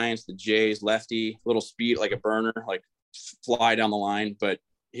 the Giants, the Jays, lefty, little speed like a burner, like fly down the line. But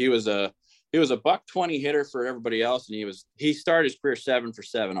he was a $120 hitter for everybody else, and he started his career 7 for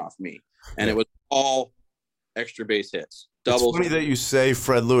 7 off me, and it was all extra base hits. Doubles. It's funny that you say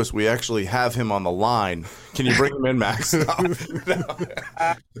Fred Lewis. We actually have him on the line. Can you bring him in, Max? No.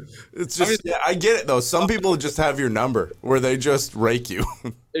 It's just, I get it though. Some people just have your number where they just rake you.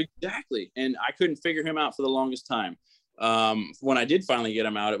 Exactly, and I couldn't figure him out for the longest time. When I did finally get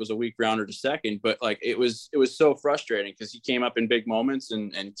him out, it was a weak grounder to second, but like it was so frustrating because he came up in big moments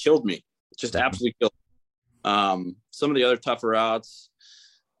and killed me. Just absolutely killed me. Some of the other tougher outs.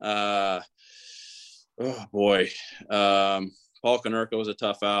 Oh boy. Paul Konerko was a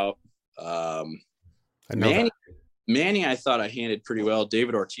tough out. Manny, I thought I handled pretty well.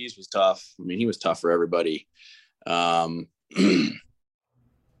 David Ortiz was tough. I mean, he was tough for everybody. Man,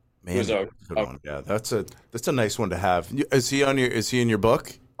 yeah, that's a nice one to have. Is he in your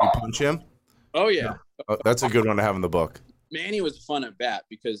book? You punch him? Oh yeah. Oh, that's a good one to have in the book. Manny was fun at bat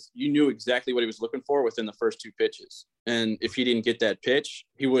because you knew exactly what he was looking for within the first 2 pitches. And if he didn't get that pitch,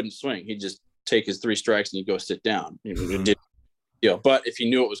 he wouldn't swing. He'd just take his 3 strikes and he'd go sit down. But if he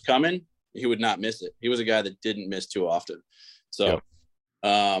knew it was coming, he would not miss it. He was a guy that didn't miss too often. So,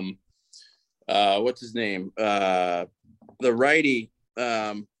 what's his name? The righty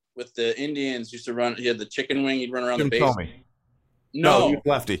with the Indians used to run. He had the chicken wing. He'd run around the base. Tommy. No, he was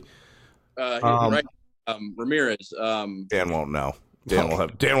lefty. He was right. Ramirez. Dan won't know. Dan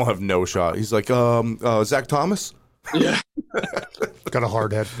will have no shot. He's like, Zach Thomas. Yeah, got a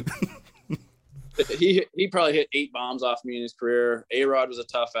hard head. He probably hit 8 bombs off me in his career. A-Rod was a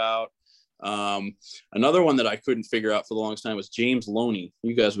tough out. Another one that I couldn't figure out for the longest time was James Loney.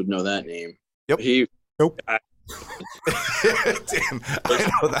 You guys would know that name. Yep. Nope. Damn, I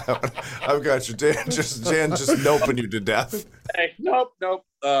know that one. I've got you. Dan just noping you to death. Hey, nope. No,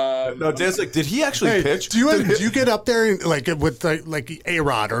 Dan's like, did he actually pitch? Do you get up there and like with like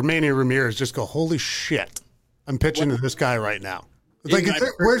A-Rod or Manny Ramirez, just go, holy shit, I'm pitching to this guy right now? Like,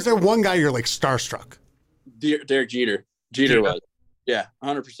 where's there one guy you're like starstruck? Derek Jeter. Jeter was. Yeah,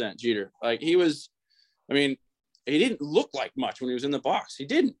 100% Jeter. Like he was, I mean, he didn't look like much when he was in the box. He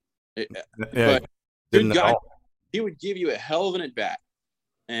didn't. But good guy. He would give you a hell of an at bat.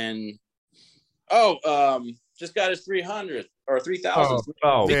 And just got his 300th or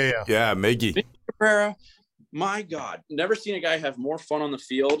 3,000th. Yeah, Miggy Cabrera. My God, never seen a guy have more fun on the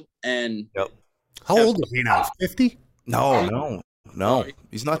field. And how old is he now? 50? No.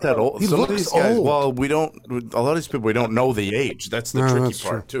 He's not that old. He Some looks of these guys, old. Well, we don't. A lot of these people, we don't know the age. That's the tricky that's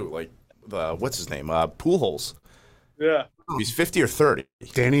part too. Like, what's his name? Pujols. Yeah, he's 50 or 30.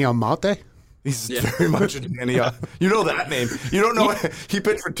 Danny Almonte. He's very much a Danny. You know that name. You don't know. He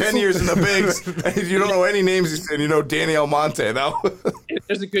pitched for 10 years in the bigs, and you don't know any names. And you know Danny Almonte now.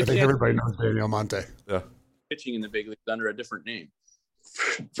 There's a good chance everybody knows Danny Almonte. Yeah, pitching in the big leagues under a different name.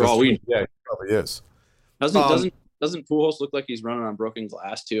 For all we know. Yeah, he probably is. Doesn't Pujols look like he's running on broken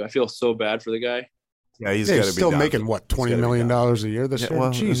glass too? I feel so bad for the guy. Yeah, he's still making what, $20 million a year this year? Well,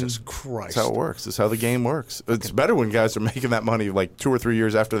 Jesus Christ! That's how it works. That's how the game works. It's better when guys are making that money like 2 or 3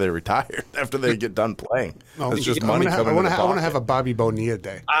 years after they retire, after they get done playing. It's just money coming. I want to have a Bobby Bonilla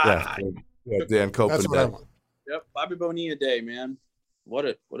day. Yeah, Dan Copen. That's what I want. Yep, Bobby Bonilla day, man. What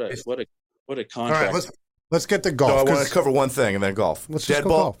a contract. All right, let's get to golf. So I want to cover one thing and then golf. Let's just go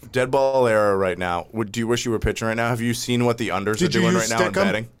golf. Dead ball era right now. Do you wish you were pitching right now? Have you seen what the unders are doing right now in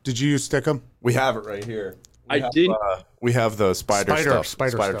betting? Did you use Stickum? We have it right here. I did. We have the spider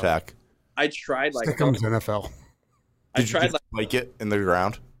tack. I tried like Stickum's NFL. Did you spike it in the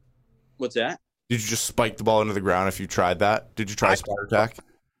ground? What's that? Did you just spike the ball into the ground if you tried that? Did you try spider tack?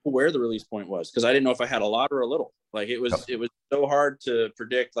 Where the release point was, because I didn't know if I had a lot or a little. Like it was so hard to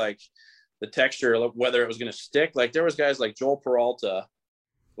predict like the texture, whether it was going to stick. Like there was guys like Joel Peralta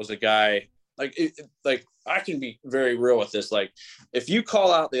was a guy like I can be very real with this. Like, if you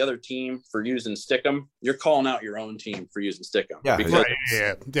call out the other team for using Stickum, you're calling out your own team for using Stickum. Yeah, because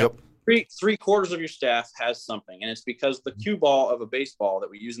Yep. three quarters of your staff has something, and it's because the cue ball of a baseball that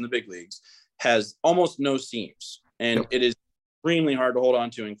we use in the big leagues has almost no seams, and it is extremely hard to hold on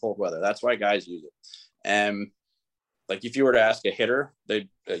to in cold weather. That's why guys use it. And like, if you were to ask a hitter,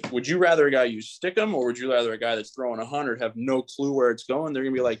 would you rather a guy use Stickum, or would you rather a guy that's throwing 100 have no clue where it's going? They're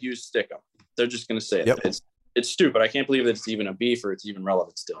gonna be like, use Stickum. They're just gonna say it. Yep. It's stupid. I can't believe that it's even a beef or it's even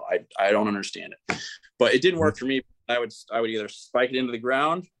relevant still. I don't understand it. But it didn't work for me. I would either spike it into the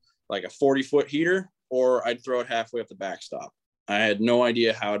ground like a 40-foot heater, or I'd throw it halfway up the backstop. I had no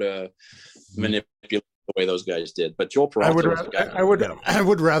idea how to manipulate the way those guys did. But Joel Peralta, I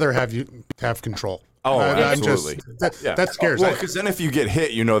would rather have you have control. Oh, absolutely. That scares me. Well, because then if you get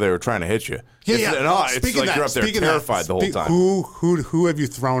hit, you know they were trying to hit you. It's Speaking like you're up there terrified the whole time. Who have you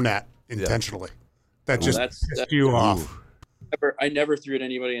thrown at intentionally? That just pissed you off. I never threw at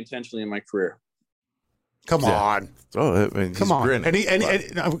anybody intentionally in my career. Come on. Oh, I mean, come on. Grinning,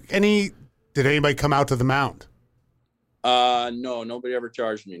 any? Did anybody come out to the mound? No, nobody ever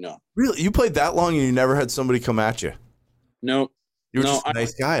charged me. No. Really? You played that long and you never had somebody come at you? No. You were just a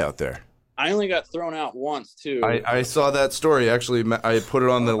nice guy out there. I only got thrown out once too. I saw that story. Actually, I put it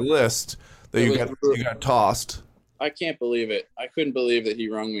on the list that you got tossed. I can't believe it. I couldn't believe that he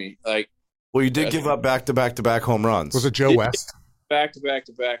rung me. Well, you did give up back-to-back home runs. Was it Joe West? Back-to-back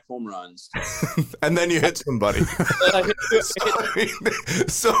home runs. And then you hit somebody.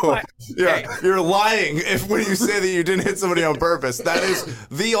 You're lying when you say that you didn't hit somebody on purpose. That is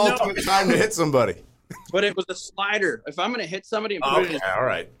the ultimate time to hit somebody. But it was a slider. If I'm going to hit somebody and put it in all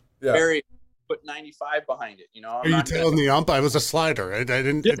right. Put 95 behind it. Are you telling the ump I was a slider? I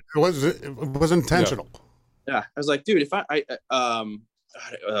didn't. Yeah. It was intentional. Yeah, I was like, dude, if the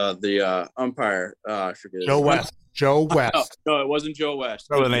umpire, I forget. Joe West. No, it wasn't Joe West.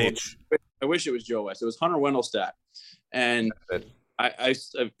 With an H. I wish it was Joe West. It was Hunter Wendelstadt, and I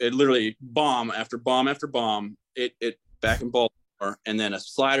it literally bomb after bomb after bomb. It back in Baltimore, and then a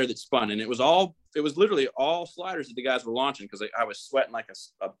slider that spun, and it was literally all sliders that the guys were launching, because I was sweating like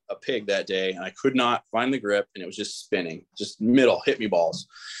a pig that day, and I could not find the grip, and it was just spinning, just middle hit me balls,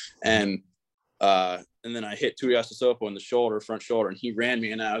 and then I hit Tuiasosopo in the front shoulder, and he ran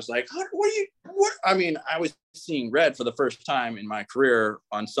me, and I was like, what? I mean, I was seeing red for the first time in my career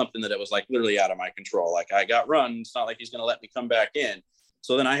on something that it was like literally out of my control. Like, I got run. It's not like he's going to let me come back in.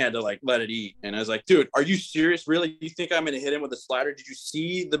 So then I had to let it eat. And I was like, dude, are you serious? Really? You think I'm going to hit him with a slider? Did you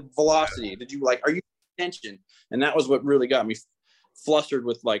see the velocity? Did you are you paying attention? And that was what really got me flustered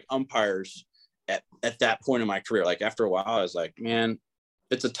with umpires at that point in my career. Like, after a while, I was like, man,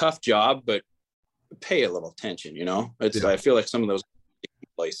 it's a tough job, but pay a little attention, I feel like some of those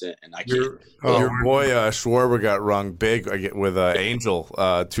place it, and I can't. Your boy Schwarber got rung big with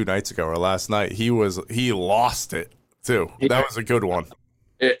Angel 2 nights ago or last night. He lost it too. That was a good one.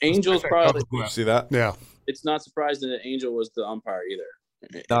 Angel's probably. Did you see that? Yeah. It's not surprising that Angel was the umpire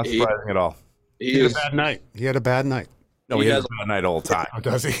either. Not surprising at all. He had a bad night. He had a bad night. No, he has a bad night all the time. Oh,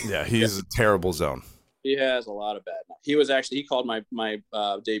 does he? Yeah, he's a terrible zone. He has a lot of bad nights. He called my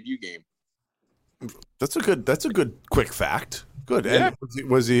debut game. That's a good quick fact. Good. Yeah. And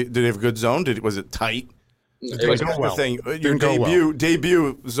did he have a good zone? Was it tight? Your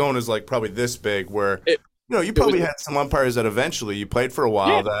debut zone is probably this big, where you probably had some umpires that eventually you played for a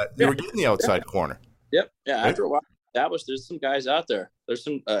while that you were getting the outside corner. Yep. Yeah. After a while, there's some guys out there. There's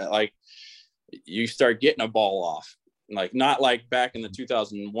some you start getting a ball off. Not like back in the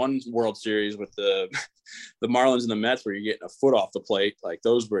 2001 World Series with the Marlins and the Mets, where you're getting a foot off the plate.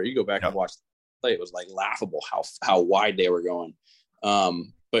 Those where you go back and watch the play, it was laughable how wide they were going.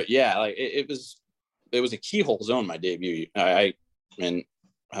 But yeah, it was a keyhole zone my debut. I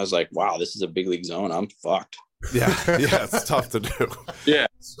was like, wow, this is a big league zone. I'm fucked. Yeah, it's tough to do. Yeah.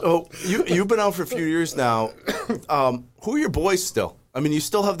 So you've been out for a few years now. Who are your boys still? I mean, you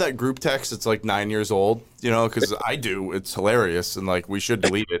still have that group text that's 9 years old, because I do. It's hilarious, and we should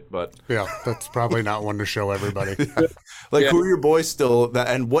delete it, but yeah, that's probably not one to show everybody. Who are your boys still?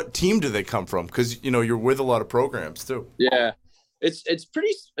 And what team do they come from? Because you're with a lot of programs too. Yeah, it's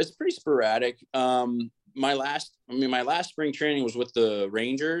pretty sporadic. My last spring training was with the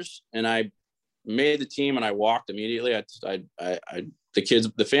Rangers, and I made the team, and I walked immediately. The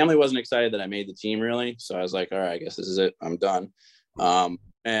family wasn't excited that I made the team, really, so I was like, all right, I guess this is it. I'm done.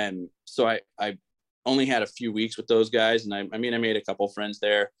 And so I only had a few weeks with those guys, and I made a couple friends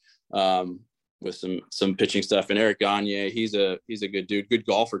there, with some pitching stuff. And Eric Gagne, he's a good dude, good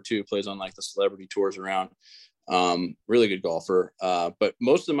golfer too, plays on the celebrity tours around. Really good golfer. But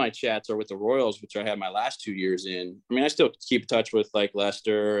most of my chats are with the Royals, which I had my last 2 years in. I mean, I still keep in touch with like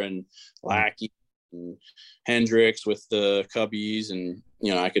Lester and Lackey and Hendricks with the Cubbies, and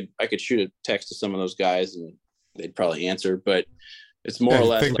I could shoot a text to some of those guys and they'd probably answer, but it's more or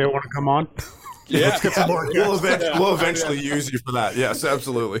less. Think they want to come on? Yeah, Let's get some more. We'll eventually use you for that. Yes,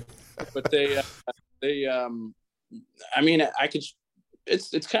 absolutely. But they I mean, I could.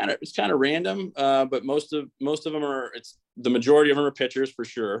 It's kind of random, but most of them are. It's the majority of them are pitchers for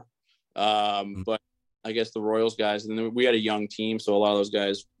sure. But I guess the Royals guys, and then we had a young team, so a lot of those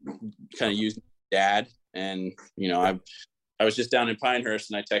guys kind of used dad. And I was just down in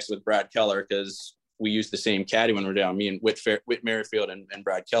Pinehurst, and I texted with Brad Keller because we use the same caddy when we're down. Me and Whit Merrifield and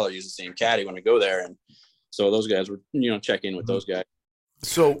Brad Keller use the same caddy when we go there, and so those guys were check in with those guys.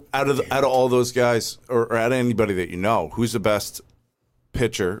 So out of all those guys, or out of anybody that you know, who's the best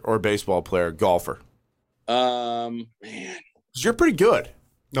pitcher or baseball player, golfer? Man, 'cause you're pretty good.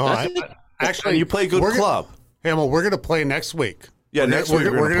 No, actually, you play good club. Hamill, we're going to play next week. Yeah, next week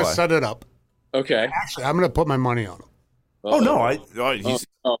we're going to set it up. Okay. Actually, I'm going to put my money on him. Oh no,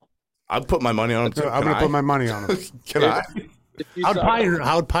 I'd put my money on him too. I'm going to put my money on him. Can I?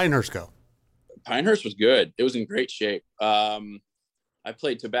 How'd Pinehurst go? Pinehurst was good. It was in great shape. I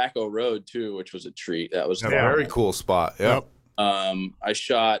played Tobacco Road too, which was a treat. That was a very cool spot. Yep. I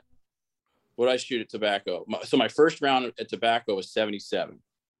shot. What did I shoot at Tobacco? So my first round at Tobacco was 77,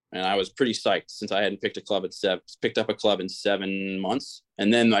 and I was pretty psyched since I hadn't picked up a club in 7 months.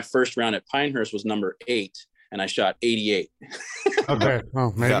 And then my first round at Pinehurst was number 8, and I shot 88. Okay.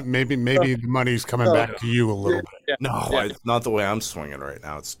 Oh, maybe the money's coming back to you a little bit. Yeah. No, not the way I'm swinging right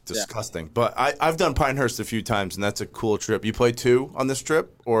now. It's disgusting. Yeah. But I've done Pinehurst a few times, and that's a cool trip. You played 2 on this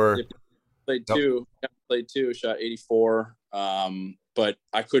trip, or played 2? Played 2. Shot 84. But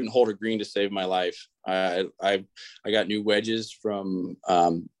I couldn't hold a green to save my life. I got new wedges from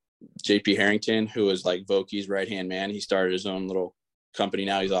JP Harrington, who was like Vokey's right-hand man. He started his own little company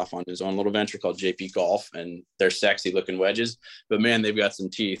now. He's off on his own little venture called JP Golf, and they're sexy looking wedges. But man, they've got some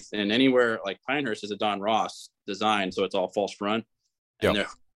teeth. And anywhere like Pinehurst is a Don Ross design, so it's all false front. And their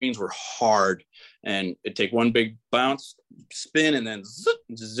greens were hard, and it'd take one big bounce, spin, and then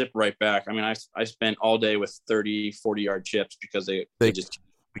zip right back. I mean, I spent all day with 30, 40-yard chips because they just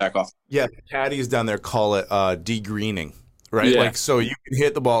back off. Yeah, caddies down there call it de-greening, right? Yeah. Like, so you can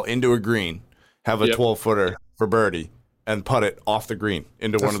hit the ball into a green, have a 12-footer for birdie, and putt it off the green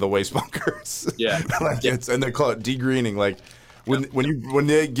into one of the waste bunkers. Yeah. And they call it de-greening. Like, when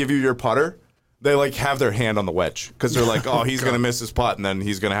they give you your putter, they like have their hand on the wedge because they're like, oh, he's going to miss his putt, and then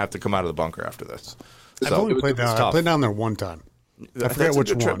he's going to have to come out of the bunker after this. I've only played down. I played down there one time. I forget which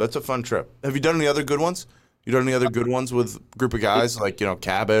one. Trip. That's a fun trip. Have you done any other good ones? You done any other good ones with a group of guys like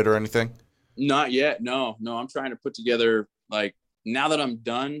Cabot or anything? Not yet. No. I'm trying to put together like now that I'm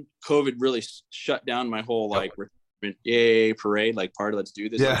done. COVID really shut down my whole like parade, like party. Let's do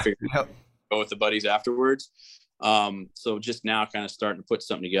this. Yeah. Go with the buddies afterwards. So just now kind of starting to put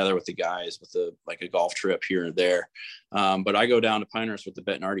something together with the guys with a golf trip here and there. But I go down to Pinehurst with the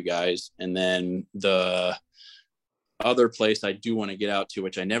Bettinardi guys. And then the other place I do want to get out to,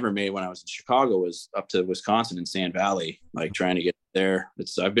 which I never made when I was in Chicago, was up to Wisconsin and Sand Valley, like trying to get there.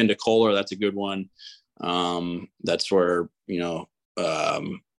 I've been to Kohler. That's a good one. That's where,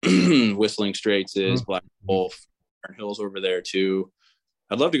 Whistling Straits is, Black Wolf, Hills over there too.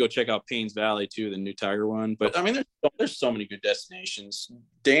 I'd love to go check out Paynes Valley too, the new Tiger one. But I mean, there's so many good destinations.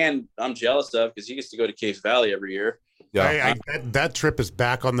 Dan, I'm jealous of because he gets to go to Caves Valley every year. Yeah, that trip is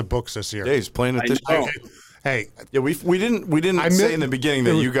back on the books this year. Yeah, he's playing it this year. Hey, yeah, we didn't say in the beginning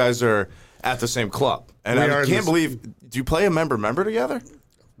that you guys are at the same club, and I can't believe. Do you play a member together?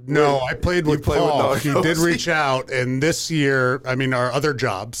 No, I played with Paul. He did reach out, and this year, I mean, our other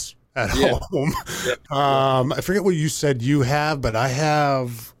jobs at home. Yeah. I forget what you said you have, but I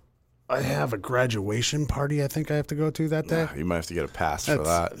have a graduation party I think I have to go to that day. You might have to get a pass for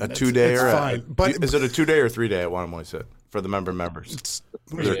that. A 2-day or fine. But is it a 2-day or 3-day at Wanamaoisit for the members? It's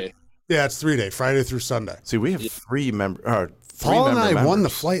 3-day. Yeah, it's 3-day, Friday through Sunday. See, we have three member. Paul and I won the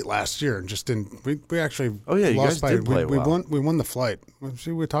flight last year and just didn't. We actually. Oh yeah, you lost guys did play well. We won the flight.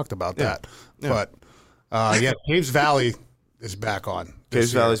 We talked about that. Yeah. But Caves Valley is back on.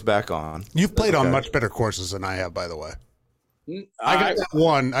 Caves Valley's back on. You've played on much better courses than I have, by the way. I got that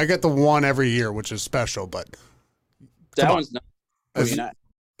one. I get the one every year, which is special. But that one's not. Have you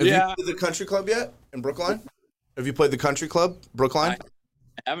played the country club yet in Brookline? Have you played the country club, Brookline?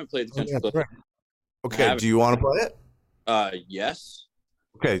 I haven't played the country club. Right. Okay, do you want to play it? Yes.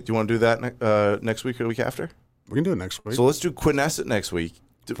 Okay, do you want to do that next week or the week after? We can do it next week. So let's do Quinnesset next week,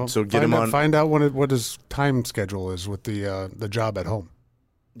 So get him on. Find out what his time schedule is with the job at home.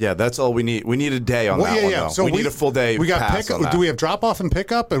 Yeah, that's all we need. We need a day on that one, though. So we need a full day. We got pass on that. Do we have drop off and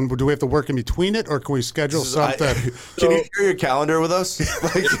pickup, and do we have to work in between it, or can we schedule something? Can you share your calendar with us?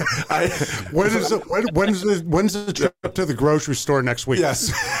 When's the trip to the grocery store next week?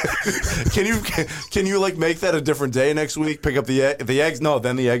 Yes. Can you like make that a different day next week? Pick up the eggs? No,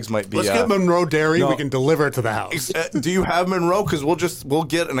 then the eggs might be. Let's get Monroe Dairy. No. We can deliver it to the house. Do you have Monroe? Because we'll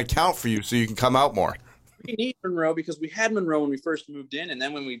get an account for you so you can come out more. We need Monroe because we had Monroe when we first moved in, and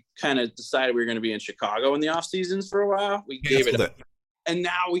then when we kind of decided we were going to be in Chicago in the off seasons for a while, we gave it up. And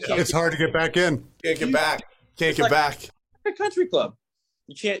now we can't. It's hard to get back in. Can't get back. Can't get back. A country club.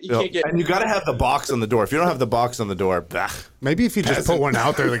 You can't get. And you got to have the box on the door. If you don't have the box on the door, maybe if you just put one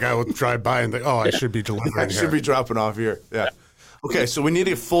out there, the guy will drive by and think, "Oh, I should be delivering. I should be dropping off here." Yeah. Okay, so we need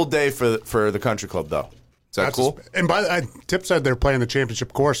a full day for the country club, though. Is that cool? And Tip said they're playing the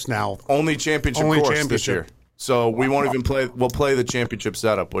championship course now. Only championship course this year. So we won't even play. We'll play the championship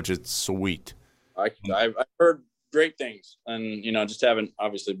setup, which is sweet. I've heard great things, and just haven't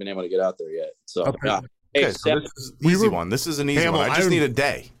obviously been able to get out there yet. So, so this is an easy one. This is an easy one. I just need a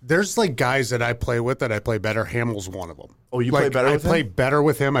day. There's like guys that I play with that I play better. Hamill's one of them. Oh, you play better with him? I play better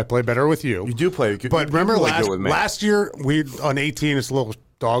with him. I play better with you. You do play. But remember last year, we on 18, it's a little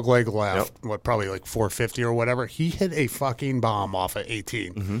dog leg left, probably like 450 or whatever. He hit a fucking bomb off at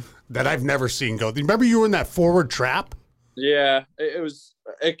 18 that I've never seen go. Remember you were in that forward trap? Yeah, it was.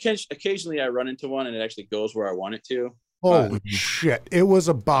 Occasionally I run into one and it actually goes where I want it to. Holy shit. It was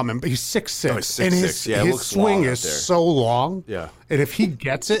a bomb. And he's 6'6". And his swing is so long. Yeah. And if he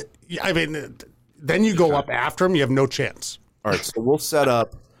gets it, I mean, then you go up after him, you have no chance. All right, so we'll set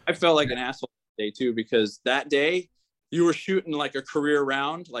up. I felt like an asshole that day too, because that day you were shooting like a career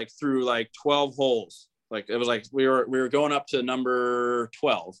round, like through like 12 holes. Like it was like we were going up to number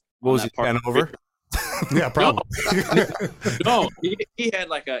 12. What was it, 10 over? Yeah, probably. No, he had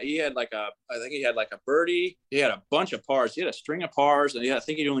like a I think he had like a birdie. He had a bunch of pars. He had a string of pars, and I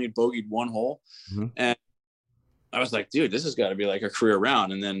think he only bogeyed one hole. And I was like, dude, this has got to be like a career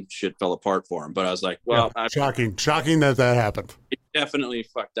round. And then shit fell apart for him. But I was like, well, shocking that happened. He definitely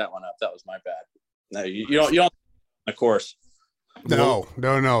fucked that one up. That was my bad. No, you don't. Of course. No.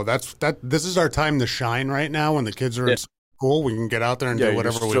 This is our time to shine right now. When the kids are in school, we can get out there and do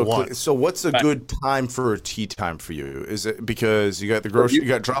whatever we want. So what's a good time for a tee time for you? Is it because you got you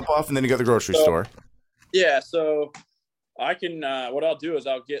got drop off and then you got the grocery store? Yeah. So I can, what I'll do is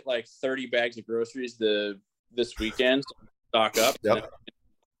I'll get like 30 bags of groceries this weekend, stock up. Yep.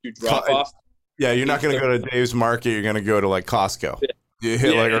 You drop off. Yeah. You're not going to go to Dave's Market. You're going to go to like Costco. Yeah. You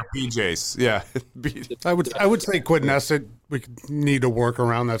hit like our PJs. Yeah. I would say Quidnessett, we need to work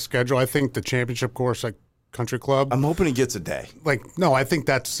around that schedule. I think the championship course, like Country Club. I'm hoping he gets a day. I think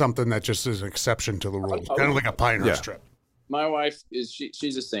that's something that just is an exception to the rules. Kind of like a Pinehurst trip. My wife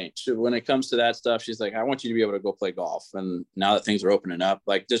she's a saint. When it comes to that stuff, she's like, I want you to be able to go play golf. And now that things are opening up,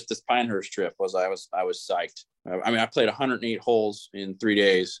 like just this Pinehurst trip I was psyched. I mean, I played 108 holes in 3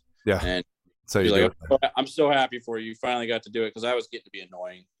 days. Yeah. And so I'm so happy for you. You finally got to do it because I was getting to be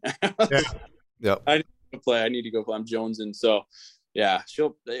annoying. Yeah. I need to play. I'm jonesing. So yeah,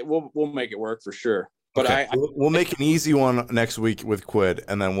 we'll make it work for sure. But okay. We'll make an easy one next week with Quid,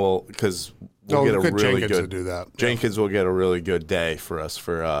 and then we'll get a really Jenkins good. To do that. Jenkins will get a really good day for us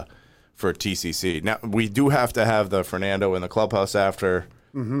for TCC. Now we do have to have the Fernando in the clubhouse after.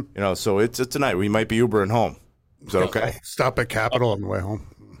 So it's tonight. We might be Ubering home. Is that okay? Stop at Capitol on the way home.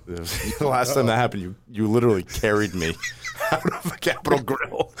 The last time that happened, you literally carried me out of the Capitol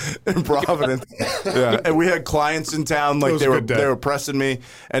Grill in Providence. Yeah, and we had clients in town, like they were pressing me,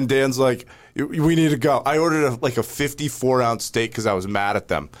 and Dan's like, "We need to go." I ordered a 54-ounce steak because I was mad at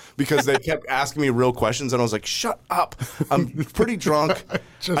them because they kept asking me real questions, and I was like, "Shut up! I'm pretty drunk.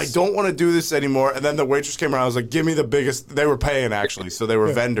 I don't want to do this anymore." And then the waitress came around. I was like, "Give me the biggest." They were paying actually, so they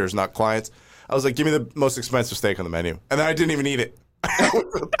were vendors, not clients. I was like, "Give me the most expensive steak on the menu," and then I didn't even eat it.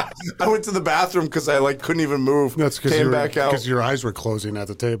 I went to the bathroom because I couldn't even move. That's because your eyes were closing at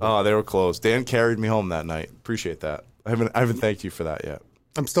the table. Oh, they were closed. Dan carried me home that night. Appreciate that. I haven't thanked you for that yet.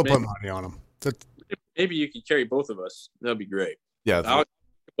 I'm still putting money on him. Maybe you can carry both of us. That'd be great. Yeah, I'll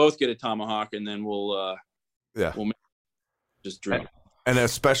both get a tomahawk, and then we'll just drink. And a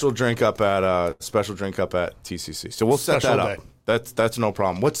special drink up at TCC. So we'll set that up. That's no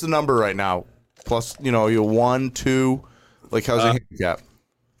problem. What's the number right now? Plus, you're 1, 2. Like, how's your handicap?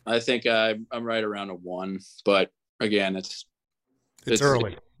 I think I'm right around a 1, but again, it's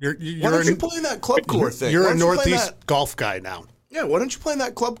early. Why don't you play in that club court thing? You're a Northeast golf guy now. Yeah, why don't you play in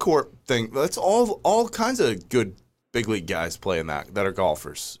that club court thing? That's all kinds of good big league guys playing that are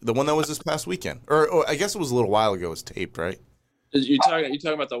golfers. The one that was this past weekend, or I guess it was a little while ago. It was taped, right? You talking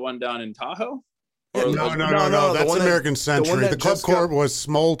about the one down in Tahoe? No. That's American Century. The club court was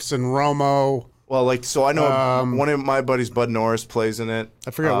Smoltz and Romo. Well, so I know one of my buddies, Bud Norris, plays in it.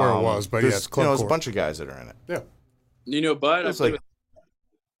 I forget where it was, but it's club court. There's a bunch of guys that are in it. Yeah. You know Bud?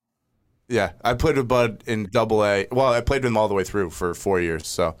 Yeah, I played with Bud in AA. Well, I played with him all the way through for 4 years.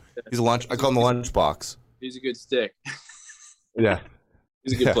 So he's a lunch. I call him the lunchbox. He's a good stick. Yeah,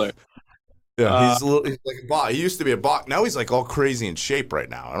 he's a good player. Yeah, he's like a bot. He used to be a bot. Now he's all crazy in shape right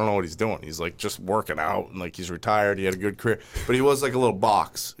now. I don't know what he's doing. He's just working out and he's retired. He had a good career, but he was a little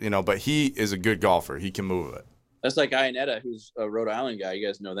box, But he is a good golfer. He can move it. That's like Iannetta, who's a Rhode Island guy. You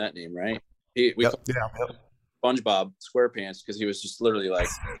guys know that name, right? We call him SpongeBob SquarePants because he was just literally like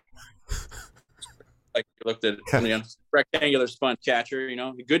you looked at rectangular sponge catcher.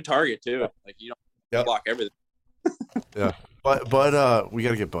 A good target too. You don't block everything. Yeah. But we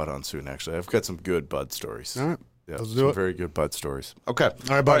got to get Bud on soon, actually. I've got some good Bud stories. All right. Yeah, some very good Bud stories. Okay.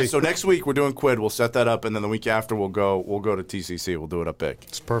 All right, buddy. So next week we're doing Quid. We'll set that up, and then the week after we'll go to TCC. We'll do it up big.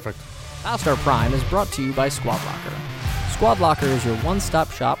 It's perfect. Fast Hour Prime is brought to you by Squad Locker. Squad Locker is your one-stop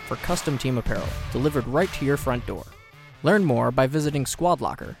shop for custom team apparel, delivered right to your front door. Learn more by visiting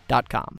squadlocker.com.